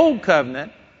that old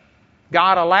covenant,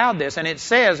 God allowed this. And it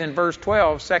says in verse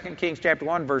 12, 2 Kings chapter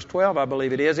 1, verse 12, I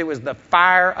believe it was the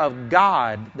fire of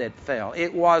God that fell.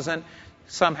 It wasn't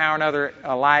somehow or another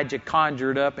Elijah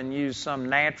conjured up and used some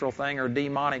natural thing or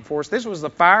demonic force. This was the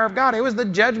fire of God. It was the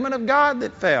judgment of God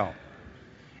that fell.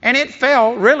 And it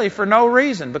fell really for no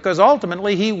reason, because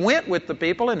ultimately he went with the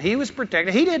people and he was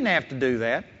protected. He didn't have to do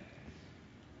that.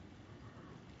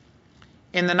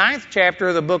 In the 9th chapter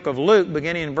of the book of Luke,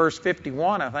 beginning in verse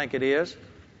 51, I think it is,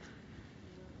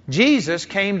 Jesus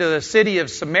came to the city of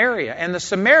Samaria, and the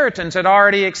Samaritans had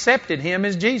already accepted him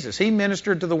as Jesus. He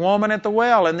ministered to the woman at the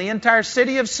well, and the entire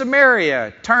city of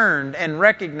Samaria turned and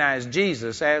recognized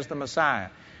Jesus as the Messiah.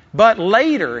 But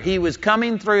later, he was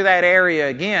coming through that area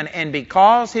again, and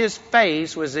because his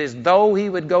face was as though he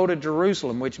would go to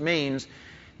Jerusalem, which means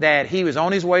that he was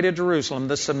on his way to Jerusalem,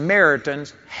 the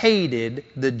Samaritans hated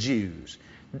the Jews,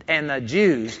 and the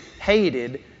Jews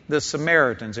hated the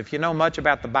Samaritans. If you know much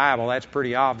about the Bible, that's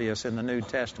pretty obvious in the New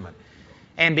Testament.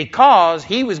 And because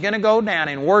he was going to go down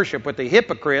and worship with the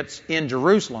hypocrites in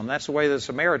Jerusalem, that's the way the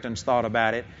Samaritans thought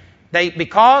about it,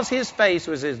 because his face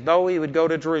was as though he would go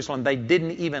to Jerusalem, they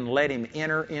didn't even let him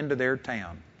enter into their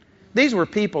town. These were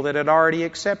people that had already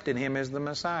accepted him as the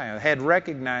Messiah, had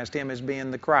recognized him as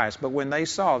being the Christ. But when they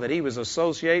saw that he was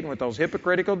associating with those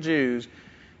hypocritical Jews,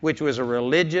 which was a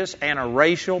religious and a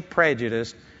racial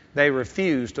prejudice, they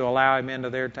refused to allow him into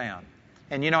their town.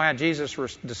 And you know how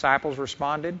Jesus' disciples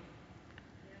responded?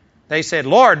 They said,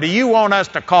 Lord, do you want us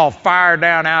to call fire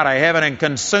down out of heaven and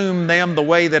consume them the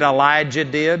way that Elijah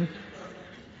did?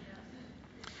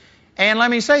 And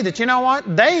let me say that, you know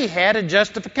what? They had a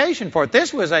justification for it.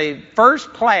 This was a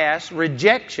first-class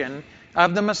rejection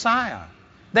of the Messiah.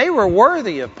 They were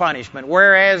worthy of punishment,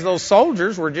 whereas those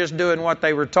soldiers were just doing what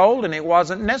they were told, and it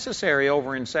wasn't necessary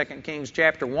over in 2 Kings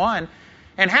chapter 1.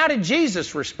 And how did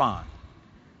Jesus respond?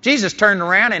 Jesus turned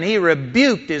around and He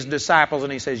rebuked His disciples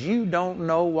and He says, you don't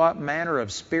know what manner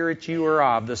of spirit you are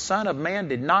of. The Son of Man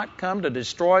did not come to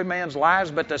destroy man's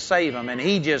lives but to save them. And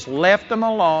He just left them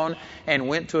alone and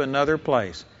went to another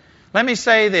place. Let me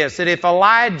say this, that if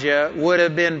Elijah would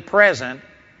have been present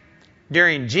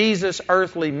during Jesus'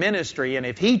 earthly ministry, and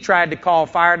if he tried to call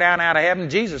fire down out of heaven,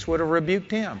 Jesus would have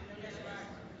rebuked him.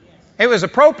 It was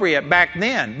appropriate back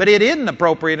then, but it isn't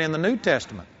appropriate in the New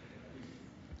Testament.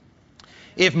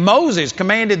 If Moses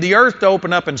commanded the earth to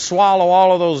open up and swallow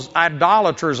all of those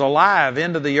idolaters alive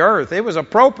into the earth, it was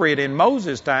appropriate in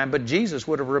Moses' time, but Jesus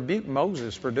would have rebuked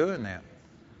Moses for doing that.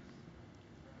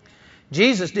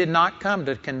 Jesus did not come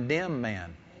to condemn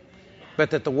man,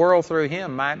 but that the world through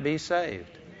Him might be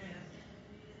saved.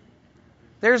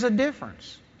 There's a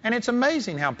difference. And it's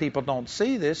amazing how people don't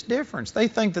see this difference. They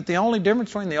think that the only difference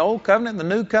between the Old Covenant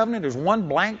and the New Covenant is one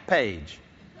blank page.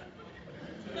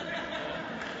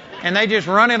 And they just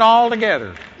run it all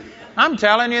together. I'm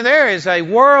telling you, there is a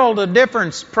world of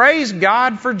difference. Praise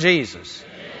God for Jesus.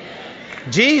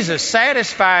 Jesus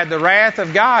satisfied the wrath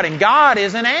of God, and God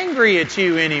isn't angry at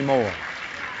you anymore.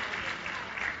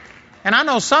 And I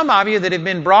know some of you that have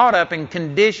been brought up and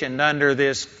conditioned under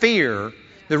this fear.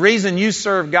 The reason you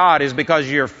serve God is because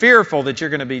you're fearful that you're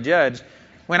going to be judged.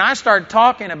 When I start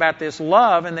talking about this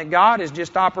love and that God is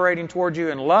just operating towards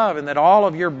you in love and that all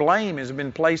of your blame has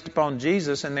been placed upon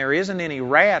Jesus and there isn't any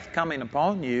wrath coming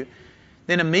upon you,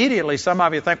 then immediately some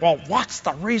of you think, well, what's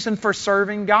the reason for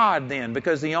serving God then?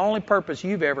 Because the only purpose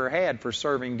you've ever had for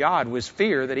serving God was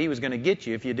fear that He was going to get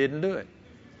you if you didn't do it.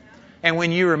 And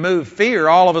when you remove fear,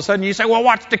 all of a sudden you say, well,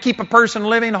 what's to keep a person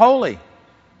living holy?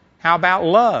 How about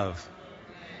love?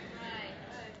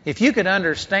 If you could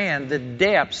understand the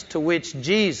depths to which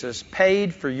Jesus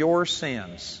paid for your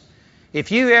sins,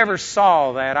 if you ever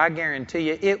saw that, I guarantee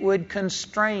you, it would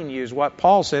constrain you, is what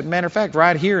Paul said. Matter of fact,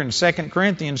 right here in 2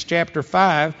 Corinthians chapter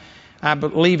 5, I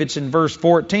believe it's in verse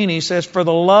 14, he says, for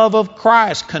the love of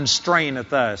Christ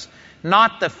constraineth us.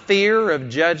 Not the fear of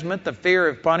judgment, the fear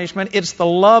of punishment. It's the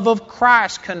love of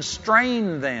Christ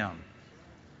constrained them.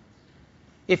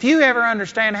 If you ever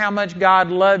understand how much God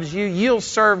loves you, you'll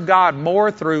serve God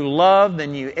more through love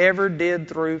than you ever did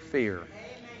through fear.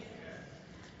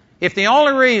 If the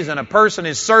only reason a person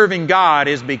is serving God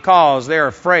is because they're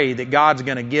afraid that God's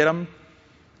going to get them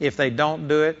if they don't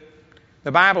do it,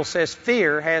 the Bible says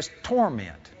fear has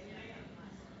torment.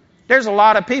 There's a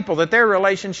lot of people that their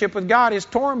relationship with God is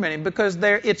tormenting because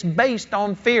it's based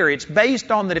on fear. It's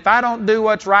based on that if I don't do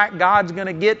what's right, God's going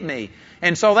to get me.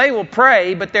 And so they will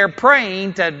pray, but they're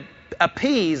praying to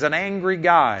appease an angry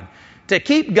God, to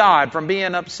keep God from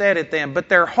being upset at them. But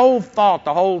their whole thought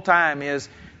the whole time is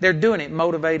they're doing it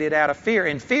motivated out of fear.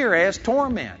 And fear has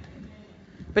torment.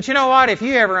 But you know what? If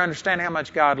you ever understand how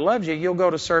much God loves you, you'll go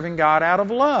to serving God out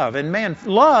of love. And man,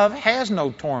 love has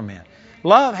no torment.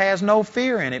 Love has no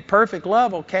fear in it. Perfect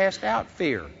love will cast out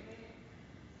fear.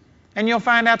 And you'll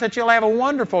find out that you'll have a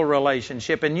wonderful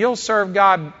relationship and you'll serve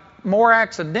God more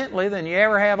accidentally than you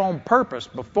ever have on purpose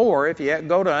before if you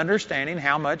go to understanding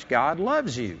how much God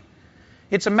loves you.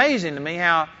 It's amazing to me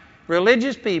how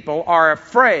religious people are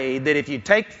afraid that if you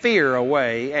take fear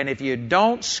away and if you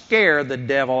don't scare the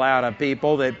devil out of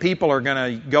people, that people are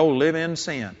going to go live in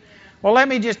sin. Well, let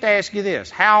me just ask you this.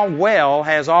 How well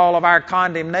has all of our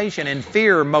condemnation and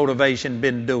fear motivation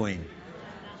been doing?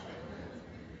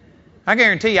 I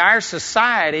guarantee you our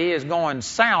society is going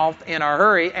south in a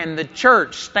hurry, and the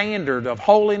church standard of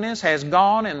holiness has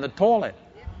gone in the toilet.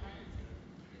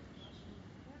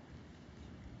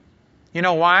 You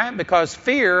know why? Because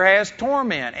fear has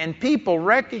torment, and people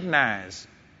recognize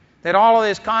that all of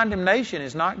this condemnation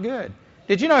is not good.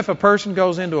 Did you know if a person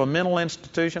goes into a mental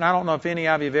institution, I don't know if any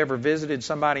of you have ever visited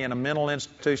somebody in a mental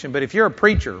institution, but if you're a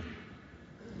preacher,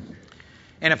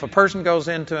 and if a person goes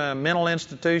into a mental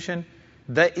institution,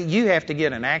 you have to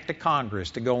get an act of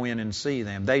Congress to go in and see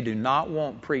them. They do not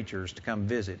want preachers to come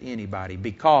visit anybody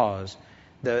because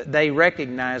they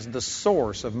recognize the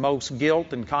source of most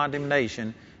guilt and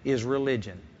condemnation is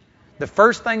religion. The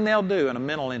first thing they'll do in a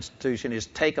mental institution is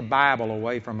take a Bible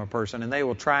away from a person, and they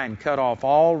will try and cut off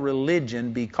all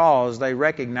religion because they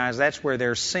recognize that's where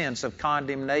their sense of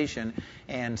condemnation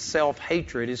and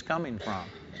self-hatred is coming from.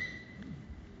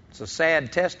 It's a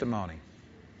sad testimony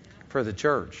for the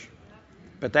church,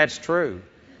 but that's true.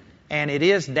 And it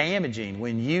is damaging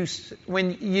when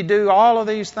you do all of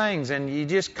these things and you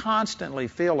just constantly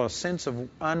feel a sense of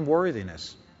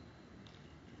unworthiness,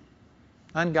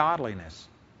 ungodliness.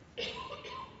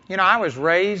 You know, I was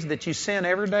raised that you sin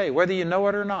every day, whether you know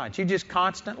it or not. You just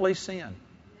constantly sin.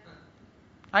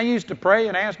 I used to pray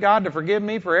and ask God to forgive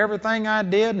me for everything I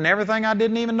did and everything I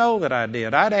didn't even know that I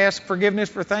did. I'd ask forgiveness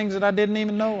for things that I didn't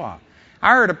even know of.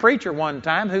 I heard a preacher one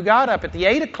time who got up at the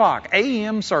 8 o'clock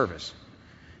a.m. service,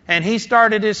 and he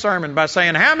started his sermon by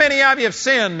saying, "How many of you have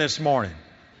sinned this morning?"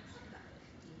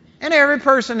 And every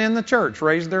person in the church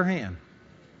raised their hand.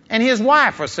 And his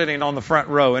wife was sitting on the front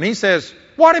row, and he says,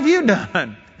 "What have you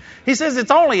done?" He says,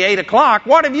 "It's only 8 o'clock.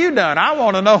 What have you done? I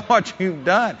want to know what you've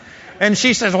done." And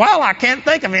she says, "Well, I can't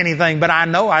think of anything, but I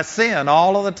know I sin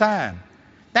all of the time."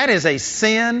 That is a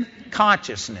sin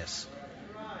consciousness,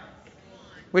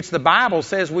 which the Bible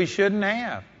says we shouldn't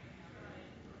have.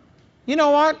 You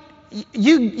know what?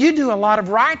 You do a lot of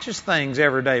righteous things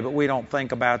every day, but we don't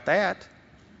think about that.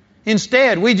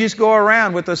 Instead, we just go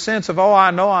around with a sense of, "Oh,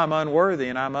 I know I'm unworthy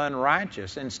and I'm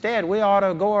unrighteous." Instead, we ought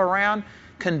to go around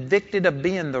convicted of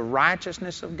being the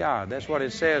righteousness of God. That's what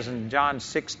it says in John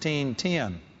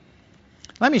 16:10.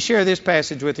 Let me share this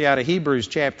passage with you out of Hebrews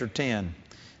chapter 10.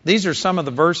 These are some of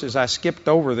the verses I skipped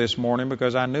over this morning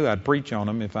because I knew I'd preach on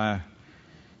them if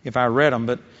I read them.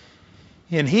 But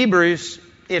in Hebrews,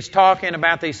 it's talking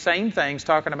about these same things,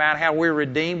 talking about how we're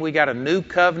redeemed. We got a new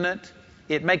covenant.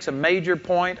 It makes a major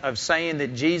point of saying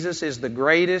that Jesus is the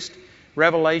greatest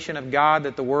revelation of God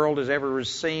that the world has ever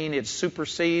seen. It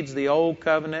supersedes the old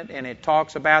covenant, and it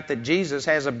talks about that Jesus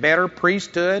has a better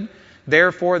priesthood.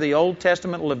 Therefore, the Old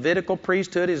Testament Levitical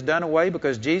priesthood is done away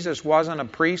because Jesus wasn't a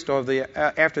priest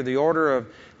after the order of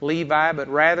Levi, but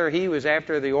rather he was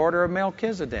after the order of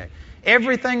Melchizedek.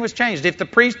 Everything was changed. If the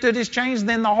priesthood is changed,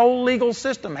 then the whole legal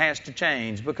system has to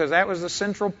change because that was the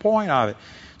central point of it.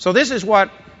 So this is what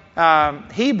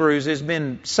Hebrews has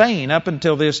been saying up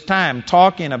until this time,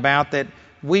 talking about that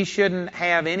we shouldn't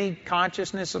have any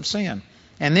consciousness of sin.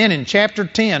 And then in chapter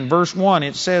 10, verse 1,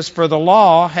 it says, "For the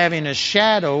law, having a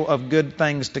shadow of good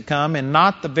things to come, and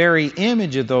not the very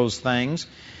image of those things,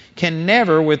 can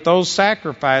never, with those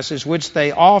sacrifices which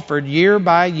they offered year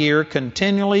by year,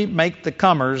 continually make the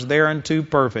comers thereunto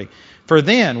perfect. For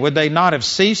then would they not have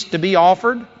ceased to be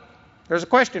offered?" There's a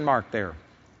question mark there.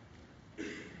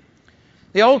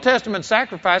 The Old Testament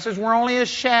sacrifices were only a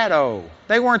shadow.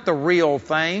 They weren't the real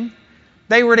thing.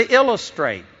 They were to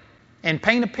illustrate and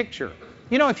paint a picture.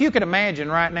 You know, if you could imagine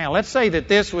right now, let's say that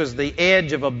this was the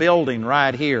edge of a building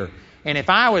right here. And if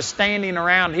I was standing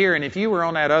around here and if you were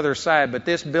on that other side, but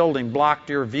this building blocked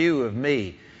your view of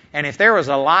me, and if there was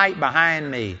a light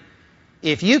behind me,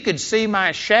 if you could see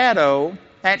my shadow,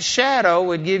 that shadow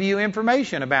would give you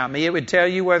information about me. It would tell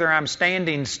you whether I'm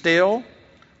standing still,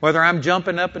 whether I'm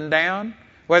jumping up and down,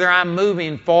 whether I'm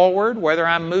moving forward, whether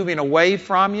I'm moving away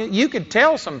from you. You could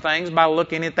tell some things by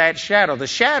looking at that shadow. The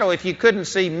shadow, if you couldn't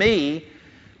see me,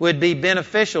 would be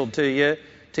beneficial to you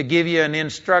to give you an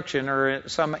instruction or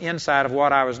some insight of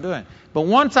what I was doing. But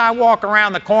once I walk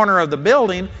around the corner of the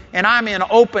building and I'm in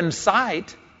open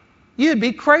sight, you'd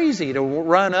be crazy to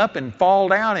run up and fall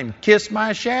down and kiss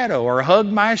my shadow or hug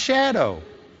my shadow.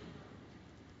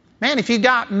 Man, if you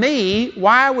got me,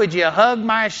 why would you hug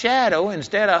my shadow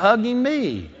instead of hugging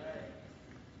me?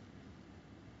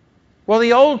 Well,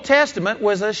 the Old Testament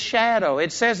was a shadow.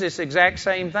 It says this exact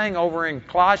same thing over in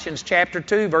Colossians chapter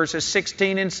 2, verses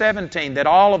 16 and 17, that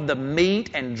all of the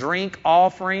meat and drink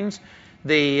offerings,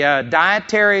 the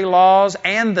dietary laws,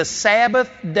 and the Sabbath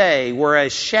day were a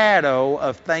shadow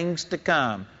of things to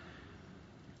come.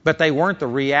 But they weren't the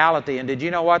reality. And did you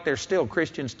know what? There's still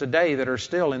Christians today that are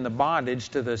still in the bondage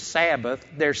to the Sabbath.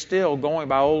 They're still going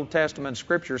by Old Testament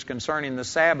scriptures concerning the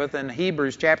Sabbath. And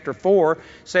Hebrews chapter 4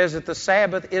 says that the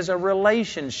Sabbath is a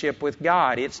relationship with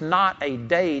God. It's not a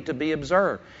day to be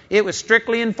observed. It was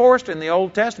strictly enforced in the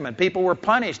Old Testament. People were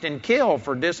punished and killed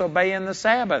for disobeying the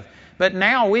Sabbath. But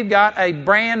now we've got a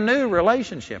brand new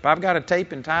relationship. I've got a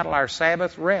tape entitled Our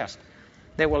Sabbath Rest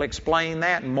that will explain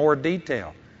that in more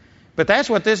detail. But that's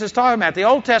what this is talking about. The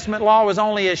Old Testament law was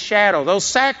only a shadow. Those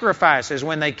sacrifices,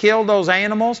 when they killed those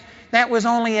animals, that was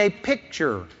only a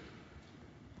picture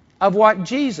of what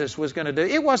Jesus was going to do.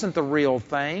 It wasn't the real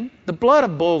thing. The blood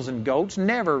of bulls and goats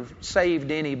never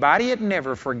saved anybody. It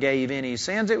never forgave any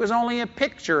sins. It was only a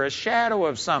picture, a shadow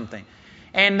of something.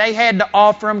 And they had to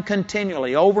offer them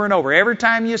continually, over and over. Every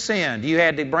time you sinned, you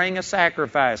had to bring a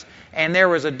sacrifice. And there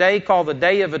was a day called the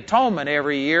Day of Atonement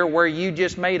every year where you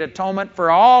just made atonement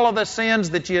for all of the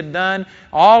sins that you had done,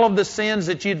 all of the sins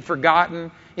that you'd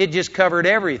forgotten. It just covered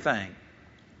everything.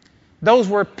 Those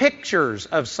were pictures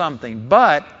of something.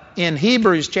 But in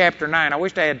Hebrews chapter 9, I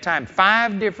wish I had time,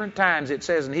 5 different times it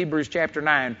says in Hebrews chapter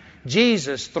 9,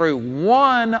 Jesus, through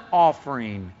one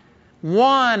offering,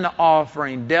 One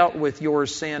offering dealt with your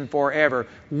sin forever.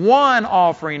 One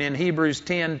offering in Hebrews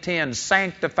 10:10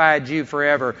 sanctified you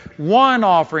forever. One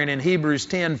offering in Hebrews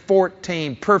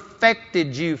 10:14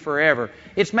 perfected you forever.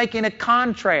 It's making a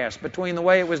contrast between the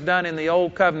way it was done in the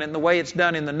Old Covenant and the way it's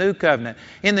done in the New Covenant.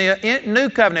 In the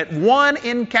New Covenant, one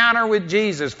encounter with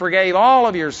Jesus forgave all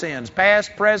of your sins,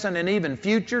 past, present, and even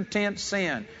future tense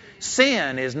sin.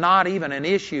 Sin is not even an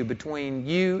issue between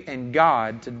you and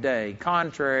God today,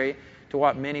 contrary to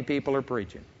what many people are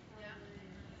preaching.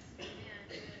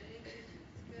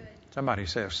 Somebody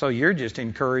says, so you're just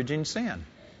encouraging sin.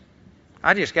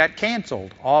 I just got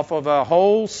canceled off of a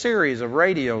whole series of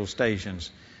radio stations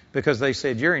because they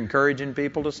said you're encouraging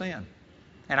people to sin.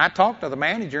 And I talked to the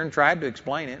manager and tried to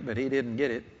explain it, but he didn't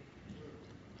get it.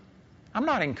 I'm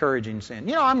not encouraging sin.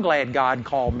 You know, I'm glad God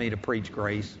called me to preach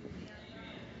grace.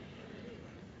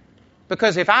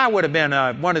 Because if I would have been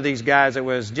one of these guys that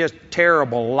was just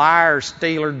terrible, liar,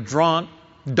 stealer, drunk,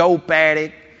 dope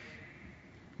addict,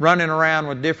 running around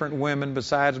with different women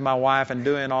besides my wife and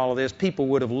doing all of this, people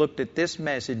would have looked at this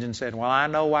message and said, well, I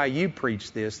know why you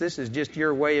preach this. This is just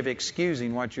your way of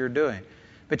excusing what you're doing.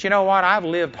 But you know what? I've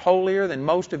lived holier than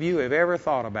most of you have ever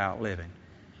thought about living.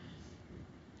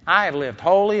 I have lived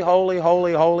holy, holy,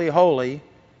 holy, holy, holy.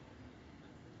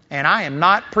 And I am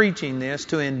not preaching this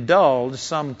to indulge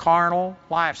some carnal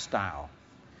lifestyle.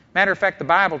 Matter of fact, the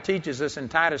Bible teaches us in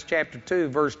Titus chapter 2,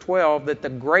 verse 12, that the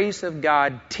grace of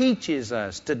God teaches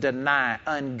us to deny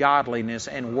ungodliness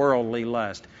and worldly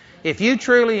lust. If you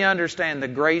truly understand the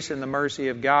grace and the mercy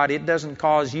of God, it doesn't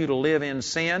cause you to live in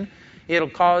sin. It'll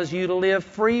cause you to live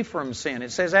free from sin.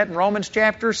 It says that in Romans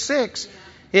chapter 6.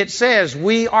 It says,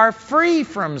 we are free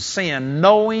from sin,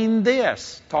 knowing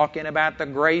this, talking about the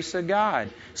grace of God.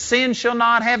 Sin shall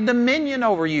not have dominion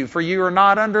over you, for you are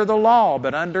not under the law,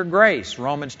 but under grace.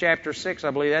 Romans chapter 6,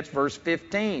 I believe that's verse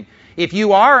 15. If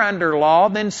you are under law,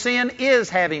 then sin is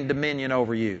having dominion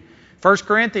over you. 1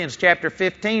 Corinthians chapter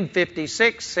 15,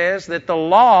 56 says that the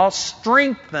law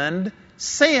strengthened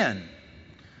sin.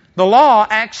 The law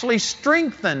actually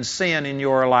strengthens sin in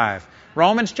your life.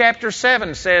 Romans chapter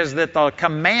 7 says that the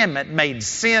commandment made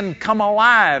sin come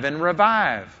alive and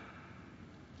revive.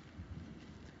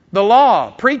 The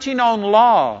law, preaching on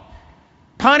law,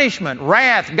 punishment,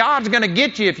 wrath, God's going to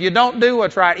get you if you don't do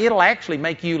what's right. It'll actually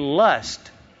make you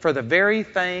lust for the very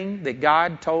thing that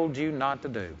God told you not to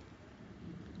do.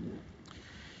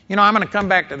 You know, I'm going to come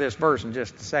back to this verse in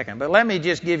just a second, but let me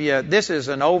just give you, this is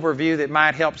an overview that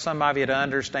might help some of you to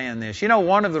understand this. You know,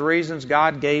 one of the reasons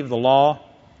God gave the law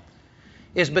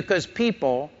is because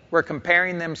people were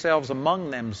comparing themselves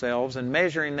among themselves and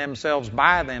measuring themselves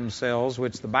by themselves,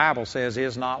 which the Bible says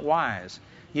is not wise.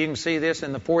 You can see this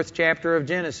in the 4th chapter of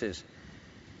Genesis.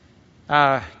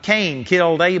 Cain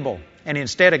killed Abel, and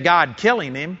instead of God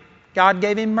killing him, God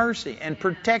gave him mercy and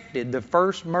protected the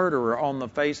first murderer on the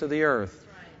face of the earth.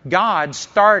 God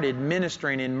started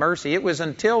ministering in mercy. It was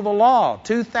until the law,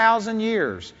 2,000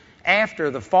 years after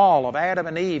the fall of Adam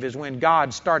and Eve, is when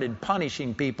God started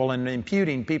punishing people and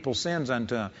imputing people's sins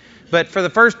unto them. But for the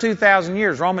first 2,000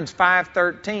 years, Romans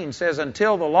 5:13 says,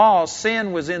 until the law,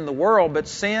 sin was in the world, but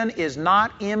sin is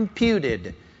not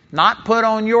imputed, not put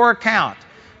on your account,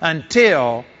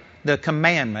 until the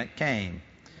commandment came.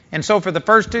 And so for the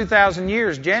first 2,000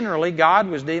 years, generally, God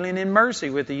was dealing in mercy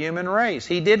with the human race.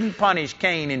 He didn't punish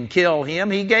Cain and kill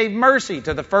him. He gave mercy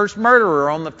to the first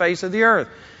murderer on the face of the earth.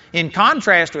 In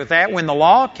contrast with that, when the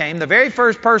law came, the very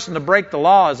first person to break the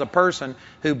law is a person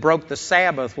who broke the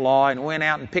Sabbath law and went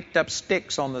out and picked up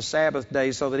sticks on the Sabbath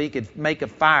day so that he could make a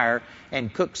fire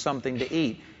and cook something to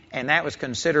eat. And that was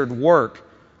considered work.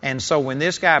 And so when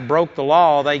this guy broke the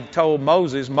law, they told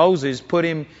Moses put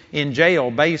him in jail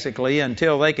basically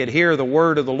until they could hear the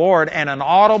word of the Lord. And an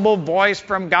audible voice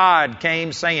from God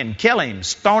came saying, kill him,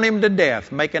 stone him to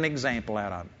death, make an example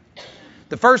out of him.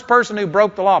 The first person who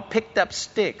broke the law picked up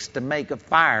sticks to make a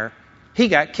fire. He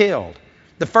got killed.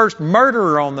 The first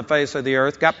murderer on the face of the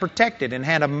earth got protected and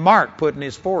had a mark put in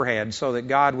his forehead so that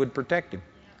God would protect him.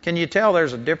 Can you tell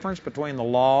there's a difference between the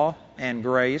law and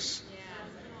grace?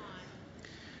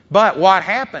 But what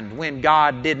happened when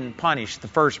God didn't punish the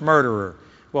first murderer?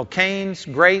 Well, Cain's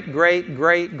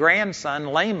great-great-great-grandson,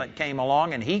 Lamech, came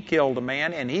along and he killed a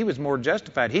man, and he was more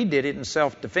justified. He did it in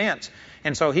self-defense.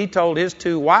 And so he told his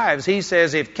 2 wives, he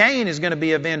says, if Cain is going to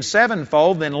be avenged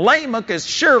 7-fold, then Lamech is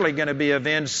surely going to be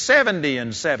avenged 70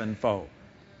 and 7-fold.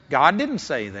 God didn't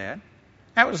say that.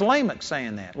 That was Lamech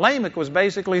saying that. Lamech was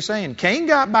basically saying, Cain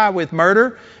got by with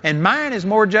murder, and mine is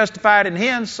more justified than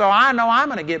his, so I know I'm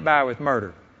going to get by with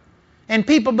murder. And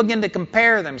people begin to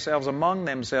compare themselves among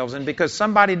themselves, and because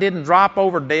somebody didn't drop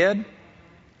over dead,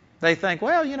 They think,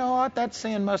 well, you know what, that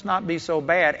sin must not be so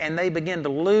bad. And they begin to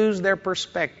lose their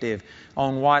perspective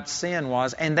on what sin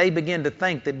was. And they begin to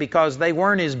think that because they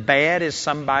weren't as bad as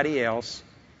somebody else,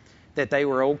 that they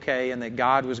were okay and that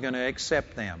God was going to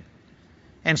accept them.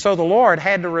 And so the Lord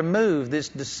had to remove this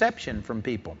deception from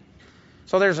people.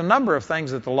 So there's a number of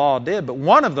things that the law did, but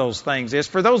one of those things is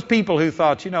for those people who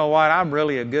thought, you know what, I'm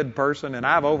really a good person and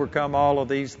I've overcome all of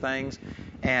these things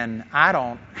and I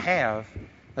don't have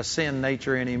a sin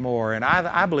nature anymore, and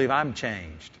I believe I'm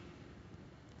changed.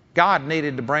 God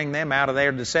needed to bring them out of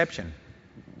their deception.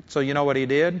 So you know what He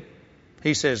did?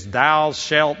 He says, thou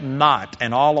shalt not.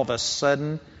 And all of a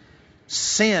sudden,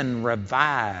 sin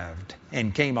revived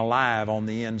and came alive on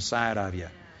the inside of you.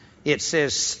 It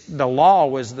says the law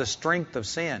was the strength of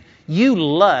sin. You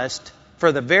lust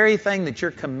for the very thing that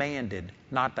you're commanded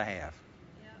not to have.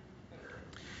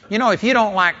 You know, if you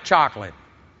don't like chocolate,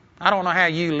 I don't know how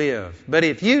you live, but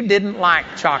if you didn't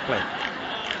like chocolate,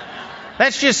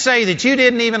 let's just say that you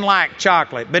didn't even like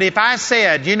chocolate, but if I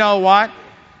said, you know what,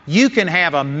 you can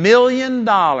have $1 million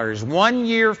 1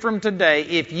 year from today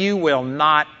if you will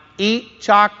not eat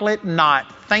chocolate,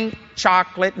 not think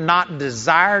chocolate, not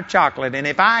desire chocolate. And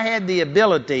if I had the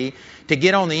ability to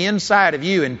get on the inside of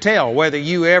you and tell whether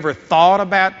you ever thought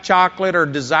about chocolate or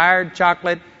desired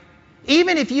chocolate,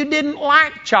 even if you didn't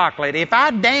like chocolate, if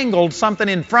I dangled something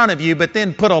in front of you but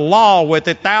then put a law with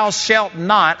it, thou shalt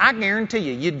not, I guarantee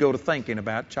you'd go to thinking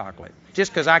about chocolate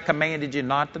just because I commanded you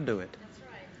not to do it.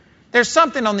 There's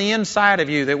something on the inside of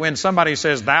you that when somebody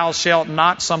says, thou shalt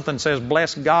not, something says,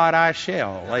 bless God, I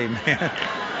shall. Amen.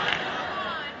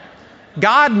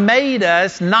 God made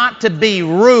us not to be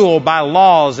ruled by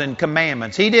laws and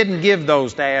commandments. He didn't give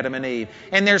those to Adam and Eve.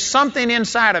 And there's something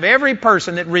inside of every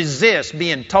person that resists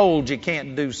being told you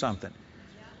can't do something.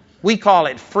 We call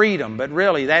it freedom, but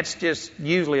really that's just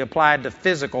usually applied to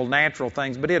physical, natural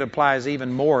things, but it applies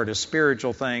even more to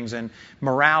spiritual things and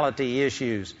morality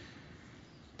issues.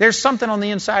 There's something on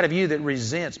the inside of you that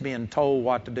resents being told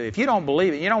what to do. If you don't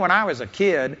believe it, you know, when I was a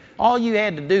kid, all you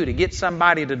had to do to get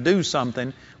somebody to do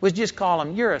something was just call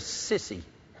them, you're a sissy.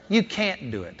 You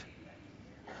can't do it.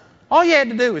 All you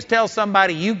had to do was tell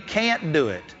somebody you can't do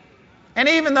it. And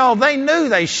even though they knew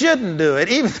they shouldn't do it,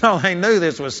 even though they knew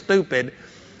this was stupid,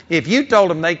 if you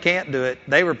told them they can't do it,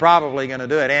 they were probably going to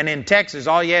do it. And in Texas,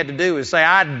 all you had to do was say,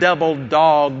 I double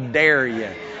dog dare you.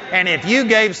 And if you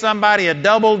gave somebody a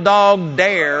double dog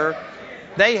dare,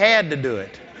 they had to do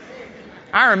it.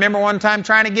 I remember one time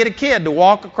trying to get a kid to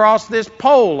walk across this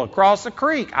pole across a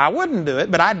creek. I wouldn't do it,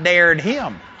 but I dared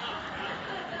him.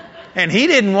 And he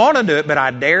didn't want to do it, but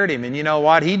I dared him. And you know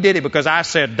what? He did it because I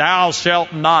said, thou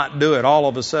shalt not do it. All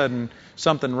of a sudden,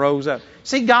 something rose up.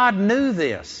 See, God knew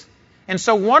this. And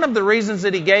so one of the reasons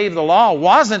that He gave the law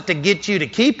wasn't to get you to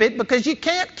keep it, because you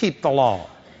can't keep the law.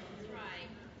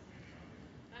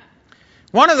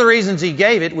 One of the reasons He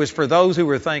gave it was for those who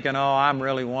were thinking, oh, I'm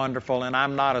really wonderful and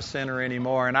I'm not a sinner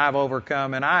anymore and I've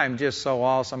overcome and I'm just so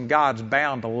awesome. God's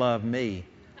bound to love me.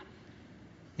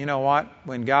 You know what?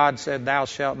 When God said, thou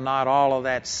shalt not, all of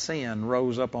that sin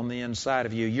rose up on the inside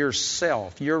of you.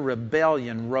 Yourself, your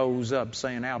rebellion rose up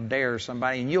saying, how dare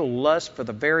somebody? And you'll lust for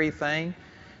the very thing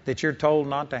that you're told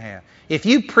not to have. If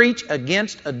you preach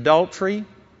against adultery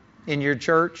in your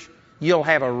church, you'll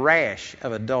have a rash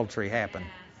of adultery happen.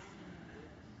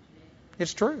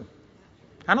 It's true.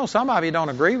 I know some of you don't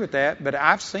agree with that, but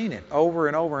I've seen it over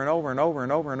and over and over and over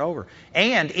and over and over.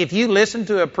 And if you listen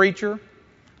to a preacher,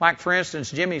 like for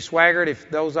instance Jimmy Swaggart, if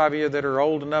those of you that are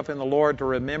old enough in the Lord to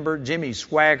remember, Jimmy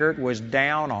Swaggart was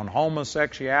down on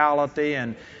homosexuality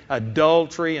and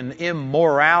adultery and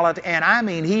immorality. And I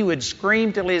mean, he would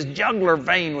scream till his jugular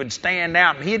vein would stand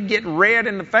out and he'd get red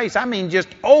in the face. I mean, just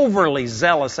overly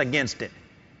zealous against it.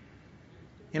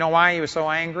 You know why he was so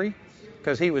angry?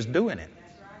 Because he was doing it.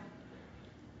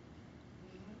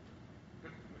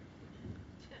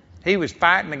 He was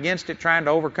fighting against it, trying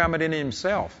to overcome it in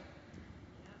himself.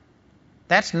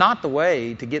 That's not the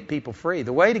way to get people free.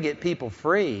 The way to get people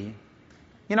free,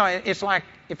 you know, it's like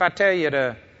if I tell you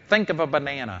to think of a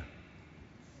banana.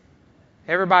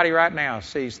 Everybody right now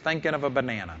sees thinking of a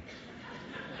banana.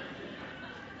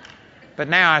 But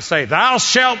now I say, thou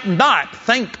shalt not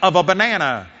think of a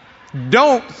banana.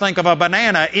 Don't think of a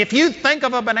banana. If you think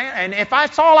of a banana, and if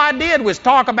that's all I did was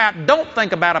talk about don't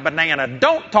think about a banana,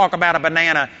 don't talk about a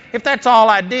banana, if that's all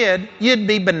I did, you'd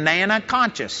be banana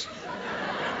conscious.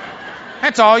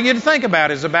 That's all you'd think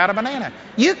about is about a banana.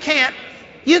 You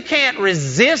can't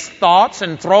resist thoughts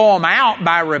and throw them out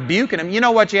by rebuking them. You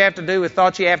know what you have to do with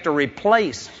thoughts? You have to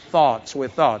replace thoughts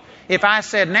with thoughts. If I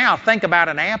said, now think about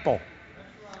an apple,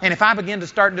 And if I begin to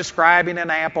start describing an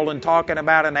apple and talking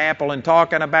about an apple and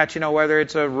talking about, whether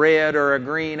it's a red or a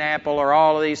green apple or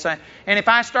all of these things, and if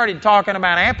I started talking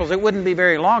about apples, it wouldn't be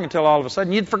very long until all of a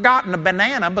sudden you'd forgotten a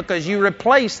banana because you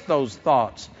replaced those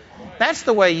thoughts. That's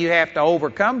the way you have to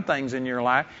overcome things in your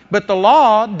life. But the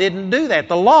law didn't do that.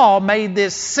 The law made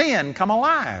this sin come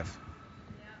alive.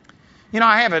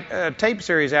 I have a tape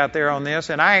series out there on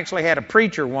this, and I actually had a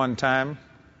preacher one time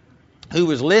who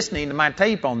was listening to my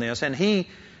tape on this, and he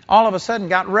all of a sudden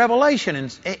got revelation,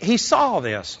 and he saw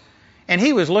this. And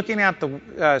he was looking out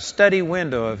the study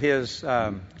window of his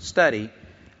study,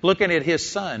 looking at his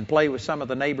son play with some of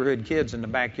the neighborhood kids in the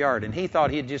backyard, and he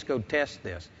thought he'd just go test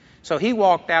this. So he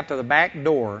walked out to the back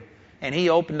door, and he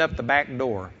opened up the back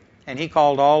door, and he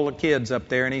called all the kids up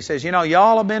there, and he says,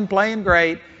 y'all have been playing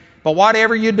great, but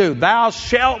whatever you do, thou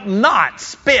shalt not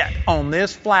spit on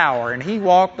this flower. And he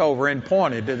walked over and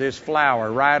pointed to this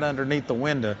flower right underneath the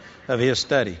window of his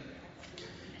study.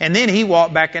 And then he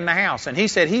walked back in the house. And he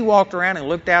said he walked around and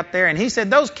looked out there. And he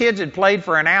said those kids had played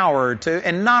for an hour or two.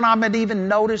 And none of them had even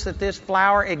noticed that this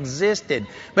flower existed.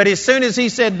 But as soon as he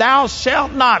said, thou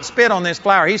shalt not spit on this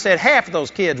flower, he said half of those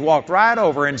kids walked right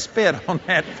over and spit on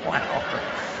that flower.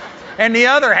 And the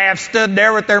other half stood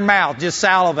there with their mouth just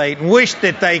salivating, and wished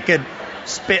that they could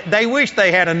spit. They wished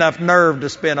they had enough nerve to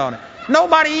spit on it.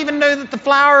 Nobody even knew that the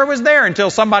flower was there until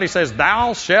somebody says,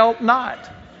 thou shalt not.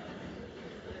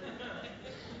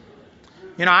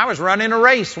 I was running a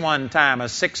race one time, a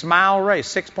 6-mile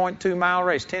race, 6.2-mile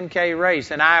race, 10K race,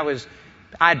 and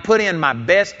I'd put in my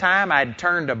best time. I'd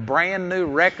turned a brand new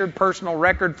record, personal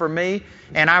record for me,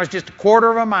 and I was just a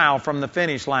quarter of a mile from the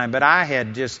finish line, but I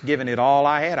had just given it all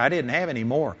I had. I didn't have any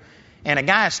more. And a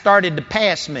guy started to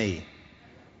pass me,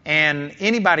 and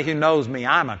anybody who knows me,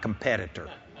 I'm a competitor.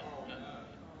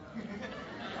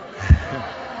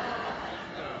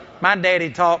 My daddy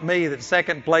taught me that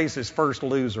second place is first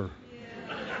loser.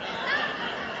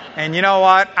 And you know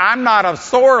what? I'm not a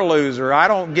sore loser. I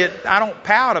don't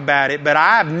pout about it, but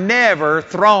I've never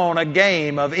thrown a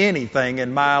game of anything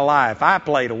in my life. I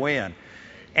play to win.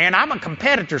 And I'm a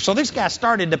competitor. So this guy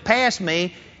started to pass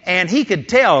me, and he could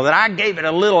tell that I gave it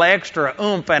a little extra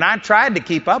oomph, and I tried to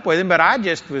keep up with him, but I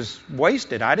just was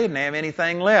wasted. I didn't have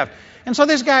anything left. And so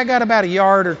this guy got about a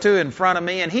yard or two in front of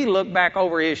me, and he looked back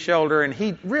over his shoulder, and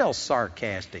he real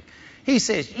sarcastic. He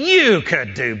says, you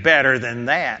could do better than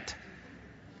that.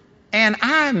 And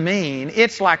I mean,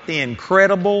 it's like the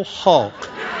Incredible Hulk.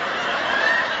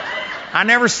 I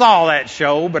never saw that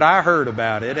show, but I heard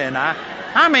about it. And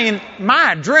I mean,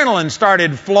 my adrenaline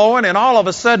started flowing, and all of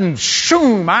a sudden,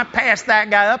 shoom, I passed that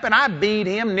guy up, and I beat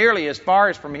him nearly as far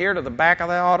as from here to the back of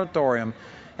the auditorium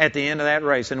at the end of that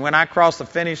race. And when I crossed the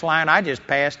finish line, I just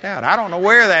passed out. I don't know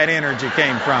where that energy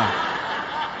came from.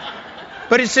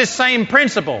 But it's this same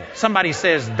principle. Somebody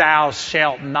says, thou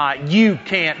shalt not. You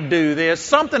can't do this.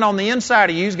 Something on the inside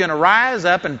of you is going to rise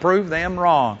up and prove them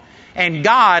wrong. And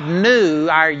God knew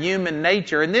our human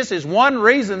nature. And this is one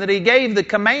reason that He gave the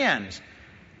commands.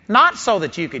 Not so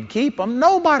that you could keep them.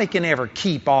 Nobody can ever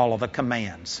keep all of the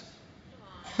commands.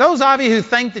 Those of you who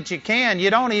think that you can, you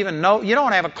don't even know, you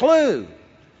don't have a clue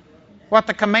what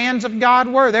the commands of God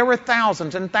were. There were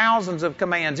thousands and thousands of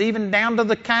commands, even down to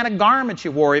the kind of garments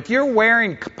you wore. If you're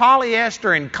wearing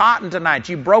polyester and cotton tonight,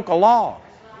 you broke a law.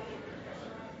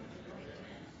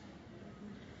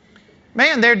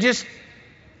 Man,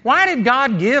 why did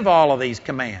God give all of these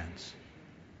commands?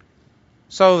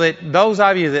 So that those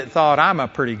of you that thought, I'm a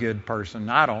pretty good person,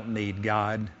 I don't need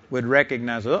God, would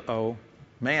recognize,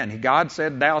 man, God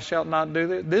said, thou shalt not do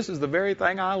this. This is the very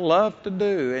thing I love to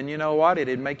do. And you know what?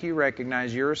 It'd make you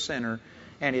recognize you're a sinner,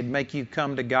 and it'd make you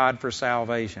come to God for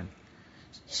salvation.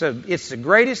 So it's the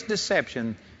greatest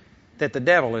deception that the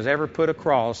devil has ever put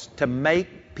across, to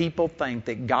make people think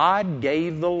that God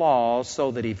gave the law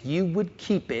so that if you would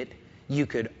keep it, you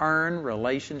could earn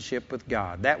relationship with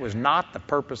God. That was not the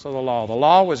purpose of the law. The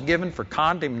law was given for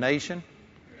condemnation,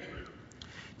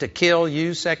 to kill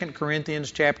you. 2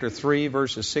 Corinthians chapter 3,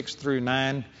 verses 6 through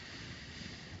 9.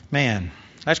 Man,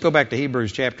 let's go back to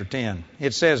Hebrews chapter 10.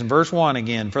 It says in verse 1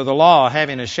 again, for the law,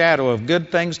 having a shadow of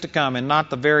good things to come, and not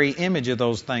the very image of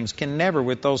those things, can never,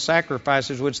 with those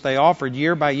sacrifices which they offered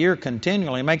year by year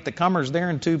continually, make the comers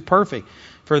thereunto perfect.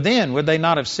 For then would they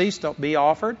not have ceased to be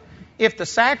offered? If the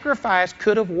sacrifice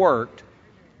could have worked,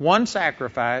 one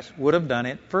sacrifice would have done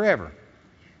it forever.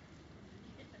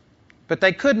 But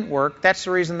they couldn't work. That's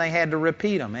the reason they had to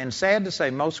repeat them. And sad to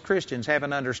say, most Christians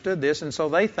haven't understood this, and so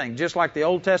they think, just like the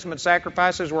Old Testament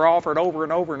sacrifices were offered over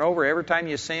and over and over, every time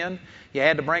you sinned, you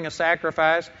had to bring a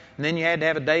sacrifice, and then you had to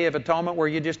have a day of atonement where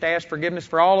you just asked forgiveness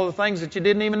for all of the things that you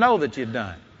didn't even know that you'd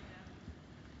done.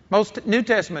 Most New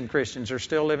Testament Christians are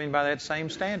still living by that same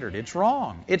standard. It's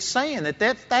wrong. It's saying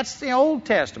that's the Old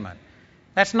Testament.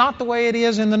 That's not the way it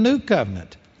is in the New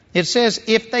Covenant. It says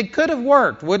if they could have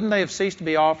worked, wouldn't they have ceased to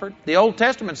be offered? The Old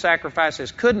Testament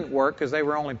sacrifices couldn't work because they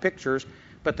were only pictures,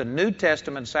 but the New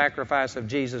Testament sacrifice of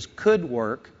Jesus could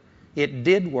work. It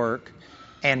did work.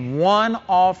 And one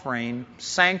offering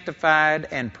sanctified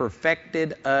and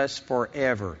perfected us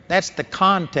forever. That's the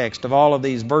context of all of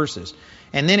these verses.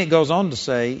 And then it goes on to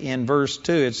say in verse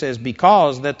 2, it says,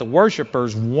 because that the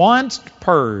worshipers once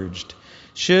purged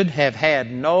should have had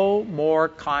no more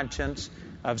conscience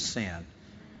of sin.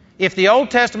 If the Old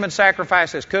Testament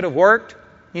sacrifices could have worked,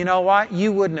 you know what?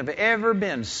 You wouldn't have ever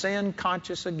been sin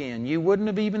conscious again. You wouldn't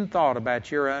have even thought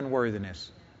about your unworthiness.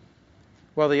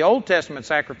 Well, the Old Testament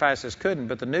sacrifices couldn't,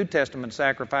 but the New Testament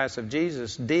sacrifice of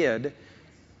Jesus did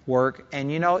work.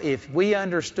 And you know, if we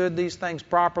understood these things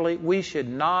properly, we should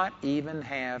not even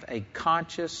have a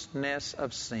consciousness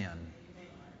of sin.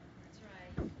 That's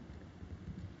right.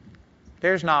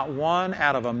 There's not one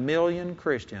out of 1 million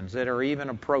Christians that are even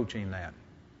approaching that.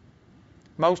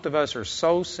 Most of us are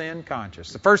so sin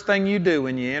conscious. The first thing you do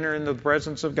when you enter into the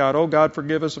presence of God, oh God,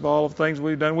 forgive us of all the things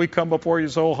we've done. We come before you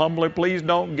so humbly. Please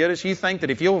don't get us. You think that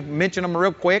if you'll mention them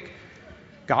real quick,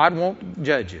 God won't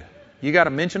judge you. You got to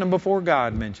mention them before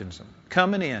God mentions them.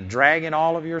 Coming in, dragging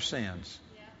all of your sins.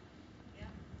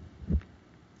 Yeah.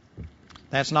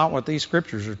 That's not what these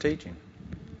scriptures are teaching.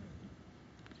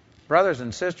 Brothers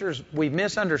and sisters, we've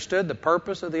misunderstood the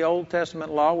purpose of the Old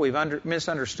Testament law. We've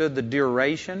misunderstood the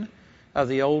duration of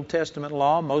the Old Testament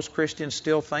law. Most Christians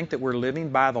still think that we're living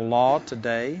by the law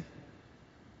today.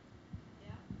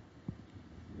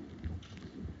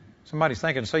 Somebody's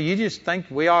thinking, so you just think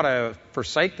we ought to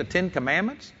forsake the 10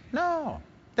 Commandments? No,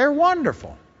 they're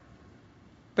wonderful.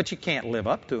 But you can't live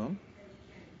up to them.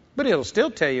 But it'll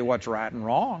still tell you what's right and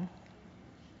wrong.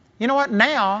 You know what?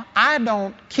 Now, I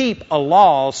don't keep a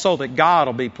law so that God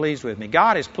will be pleased with me.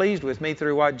 God is pleased with me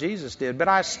through what Jesus did. But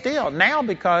I still, now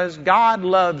because God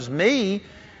loves me,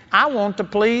 I want to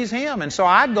please Him. And so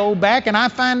I go back and I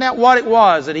find out what it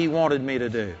was that He wanted me to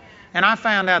do. And I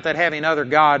found out that having other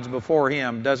gods before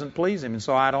Him doesn't please Him, and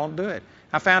so I don't do it.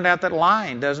 I found out that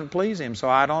lying doesn't please Him, so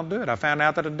I don't do it. I found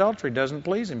out that adultery doesn't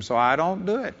please Him, so I don't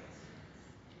do it.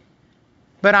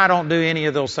 But I don't do any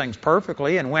of those things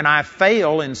perfectly, and when I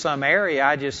fail in some area,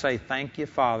 I just say, thank you,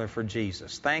 Father, for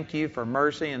Jesus. Thank you for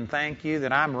mercy, and thank you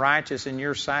that I'm righteous in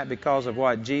your sight because of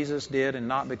what Jesus did and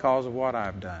not because of what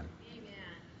I've done. Amen.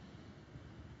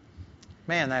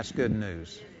 Man, that's good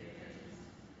news.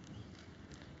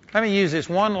 Let me use this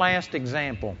one last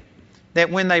example. That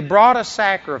when they brought a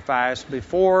sacrifice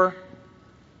before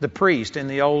the priest in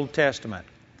the Old Testament,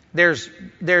 there's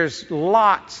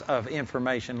lots of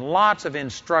information, lots of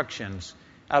instructions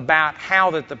about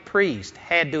how that the priest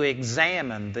had to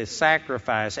examine the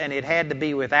sacrifice, and it had to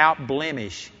be without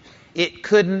blemish. It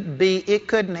couldn't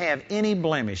have any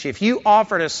blemish. If you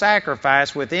offered a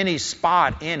sacrifice with any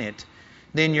spot in it,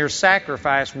 then your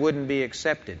sacrifice wouldn't be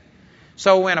accepted.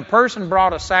 So when a person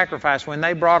brought a sacrifice, when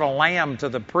they brought a lamb to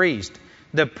the priest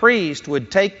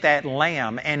would take that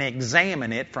lamb and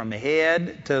examine it from the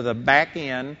head to the back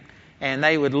end, and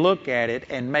they would look at it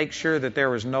and make sure that there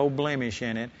was no blemish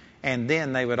in it, and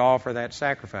then they would offer that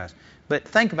sacrifice. But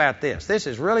think about this. This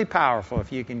is really powerful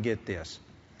if you can get this.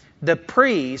 The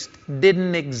priest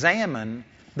didn't examine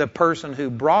the person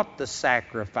who brought the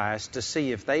sacrifice to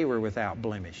see if they were without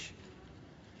blemish.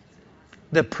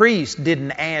 The priest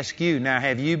didn't ask you, now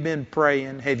have you been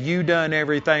praying? Have you done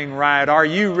everything right? Are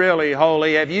you really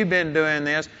holy? Have you been doing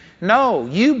this? No,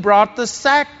 you brought the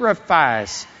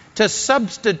sacrifice to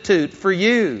substitute for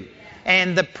you.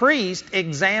 And the priest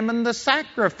examined the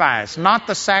sacrifice, not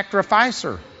the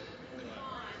sacrificer.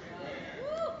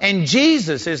 And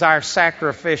Jesus is our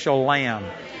sacrificial lamb.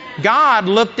 God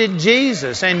looked at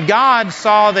Jesus and God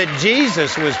saw that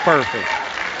Jesus was perfect.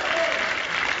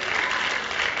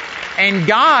 And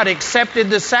God accepted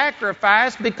the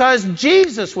sacrifice because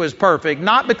Jesus was perfect,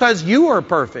 not because you were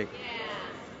perfect.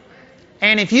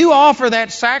 And if you offer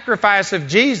that sacrifice of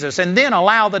Jesus and then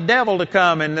allow the devil to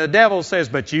come and the devil says,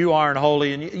 but you aren't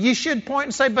holy, and you should point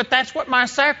and say, but that's what my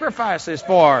sacrifice is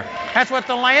for. That's what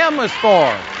the lamb was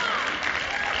for.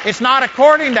 It's not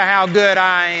according to how good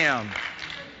I am.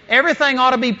 Everything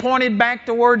ought to be pointed back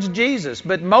towards Jesus.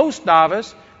 But most of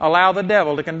us allow the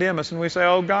devil to condemn us, and we say,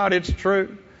 oh God, it's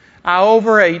true. I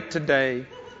overate today.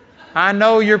 I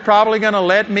know you're probably going to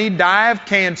let me die of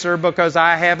cancer because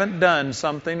I haven't done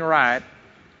something right.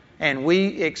 And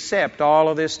we accept all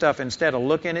of this stuff instead of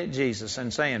looking at Jesus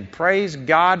and saying, praise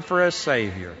God for a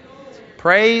Savior.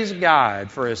 Praise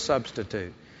God for a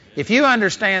substitute. If you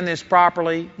understand this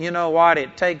properly, you know what?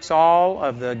 It takes all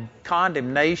of the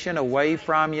condemnation away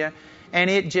from you, and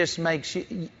it just makes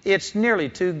you, it's nearly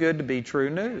too good to be true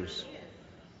news.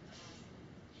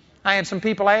 I had some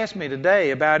people ask me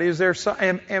today about,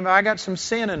 am I got some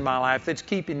sin in my life that's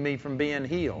keeping me from being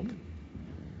healed?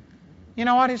 You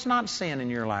know what? It's not sin in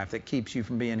your life that keeps you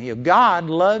from being healed. God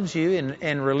loves you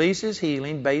and releases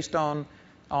healing based on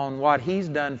what He's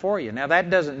done for you. Now, that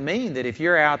doesn't mean that if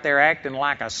you're out there acting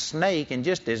like a snake and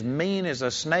just as mean as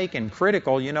a snake and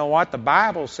critical, you know what? The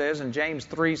Bible says in James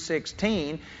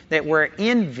 3:16 that where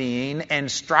envying and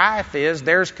strife is,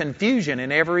 there's confusion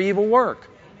in every evil work.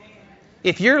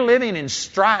 If you're living in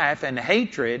strife and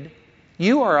hatred,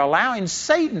 you are allowing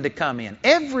Satan to come in.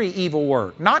 Every evil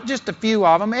work, not just a few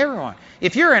of them, everyone.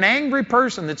 If you're an angry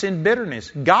person that's in bitterness,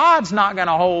 God's not going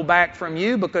to hold back from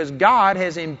you because God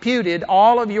has imputed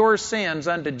all of your sins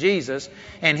unto Jesus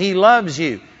and He loves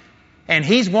you. And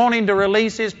He's wanting to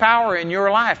release His power in your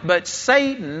life. But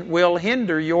Satan will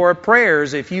hinder your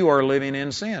prayers if you are living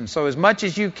in sin. So as much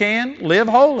as you can, live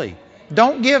holy.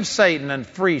 Don't give Satan a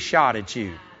free shot at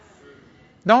you.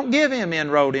 Don't give him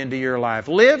inroad into your life.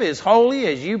 Live as holy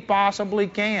as you possibly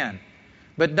can.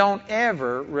 But don't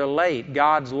ever relate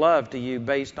God's love to you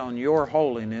based on your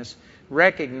holiness.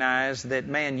 Recognize that,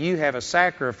 man, you have a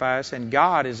sacrifice and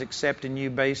God is accepting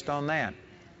you based on that.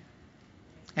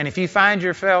 And if you find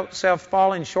yourself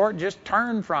falling short, just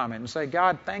turn from it and say,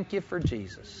 God, thank you for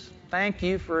Jesus. Thank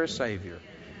you for a Savior.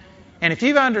 And if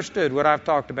you've understood what I've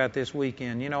talked about this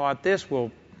weekend, you know what? This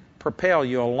will propel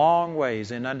you a long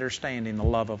ways in understanding the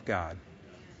love of God.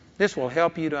 This will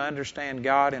help you to understand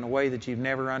God in a way that you've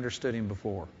never understood Him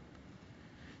before.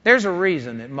 There's a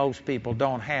reason that most people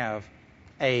don't have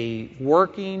a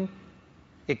working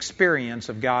experience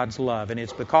of God's love, and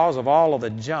it's because of all of the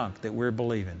junk that we're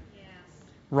believing.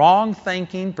 Wrong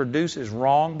thinking produces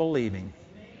wrong believing.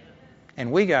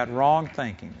 And we got wrong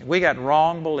thinking. We got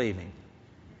wrong believing.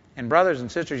 And brothers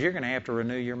and sisters, you're going to have to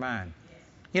renew your mind.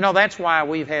 You know, that's why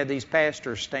we've had these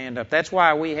pastors stand up. That's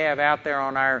why we have out there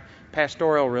on our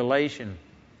pastoral relation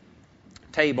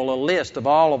table a list of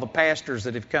all of the pastors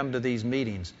that have come to these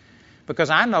meetings. Because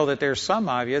I know that there's some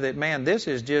of you that, man, this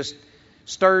has just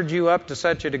stirred you up to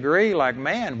such a degree like,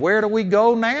 man, where do we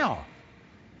go now?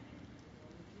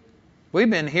 We've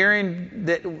been hearing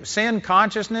that sin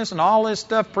consciousness and all this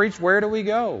stuff preached. Where do we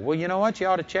go? Well, you know what? You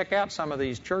ought to check out some of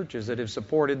these churches that have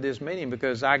supported this meeting,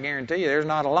 because I guarantee you there's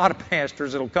not a lot of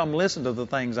pastors that will come listen to the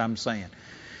things I'm saying.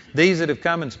 These that have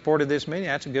come and supported this meeting,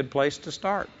 that's a good place to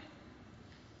start.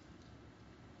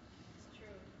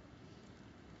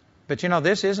 But you know,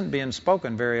 this isn't being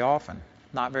spoken very often.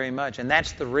 Not very much. And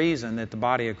that's the reason that the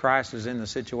body of Christ is in the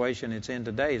situation it's in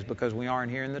today, is because we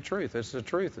aren't hearing the truth. It's the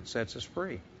truth that sets us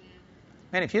free.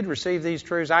 Man, if you'd receive these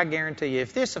truths, I guarantee you,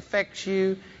 if this affects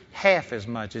you half as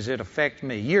much as it affects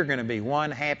me, you're going to be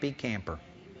one happy camper.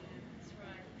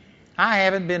 I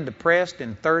haven't been depressed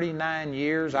in 39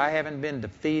 years. I haven't been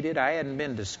defeated. I haven't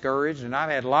been discouraged. And I've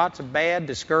had lots of bad,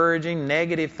 discouraging,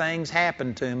 negative things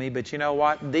happen to me. But you know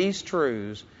what? These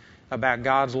truths about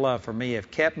God's love for me have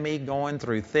kept me going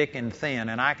through thick and thin.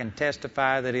 And I can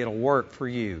testify that it'll work for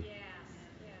you.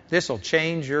 This will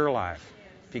change your life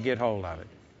if you get hold of it.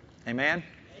 Amen?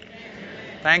 Amen?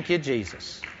 Thank you,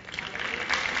 Jesus.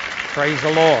 Praise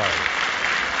the Lord.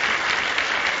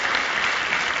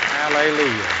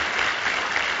 Hallelujah.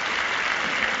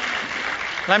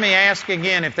 Let me ask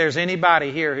again, if there's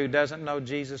anybody here who doesn't know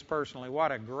Jesus personally,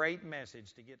 what a great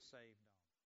message to get saved.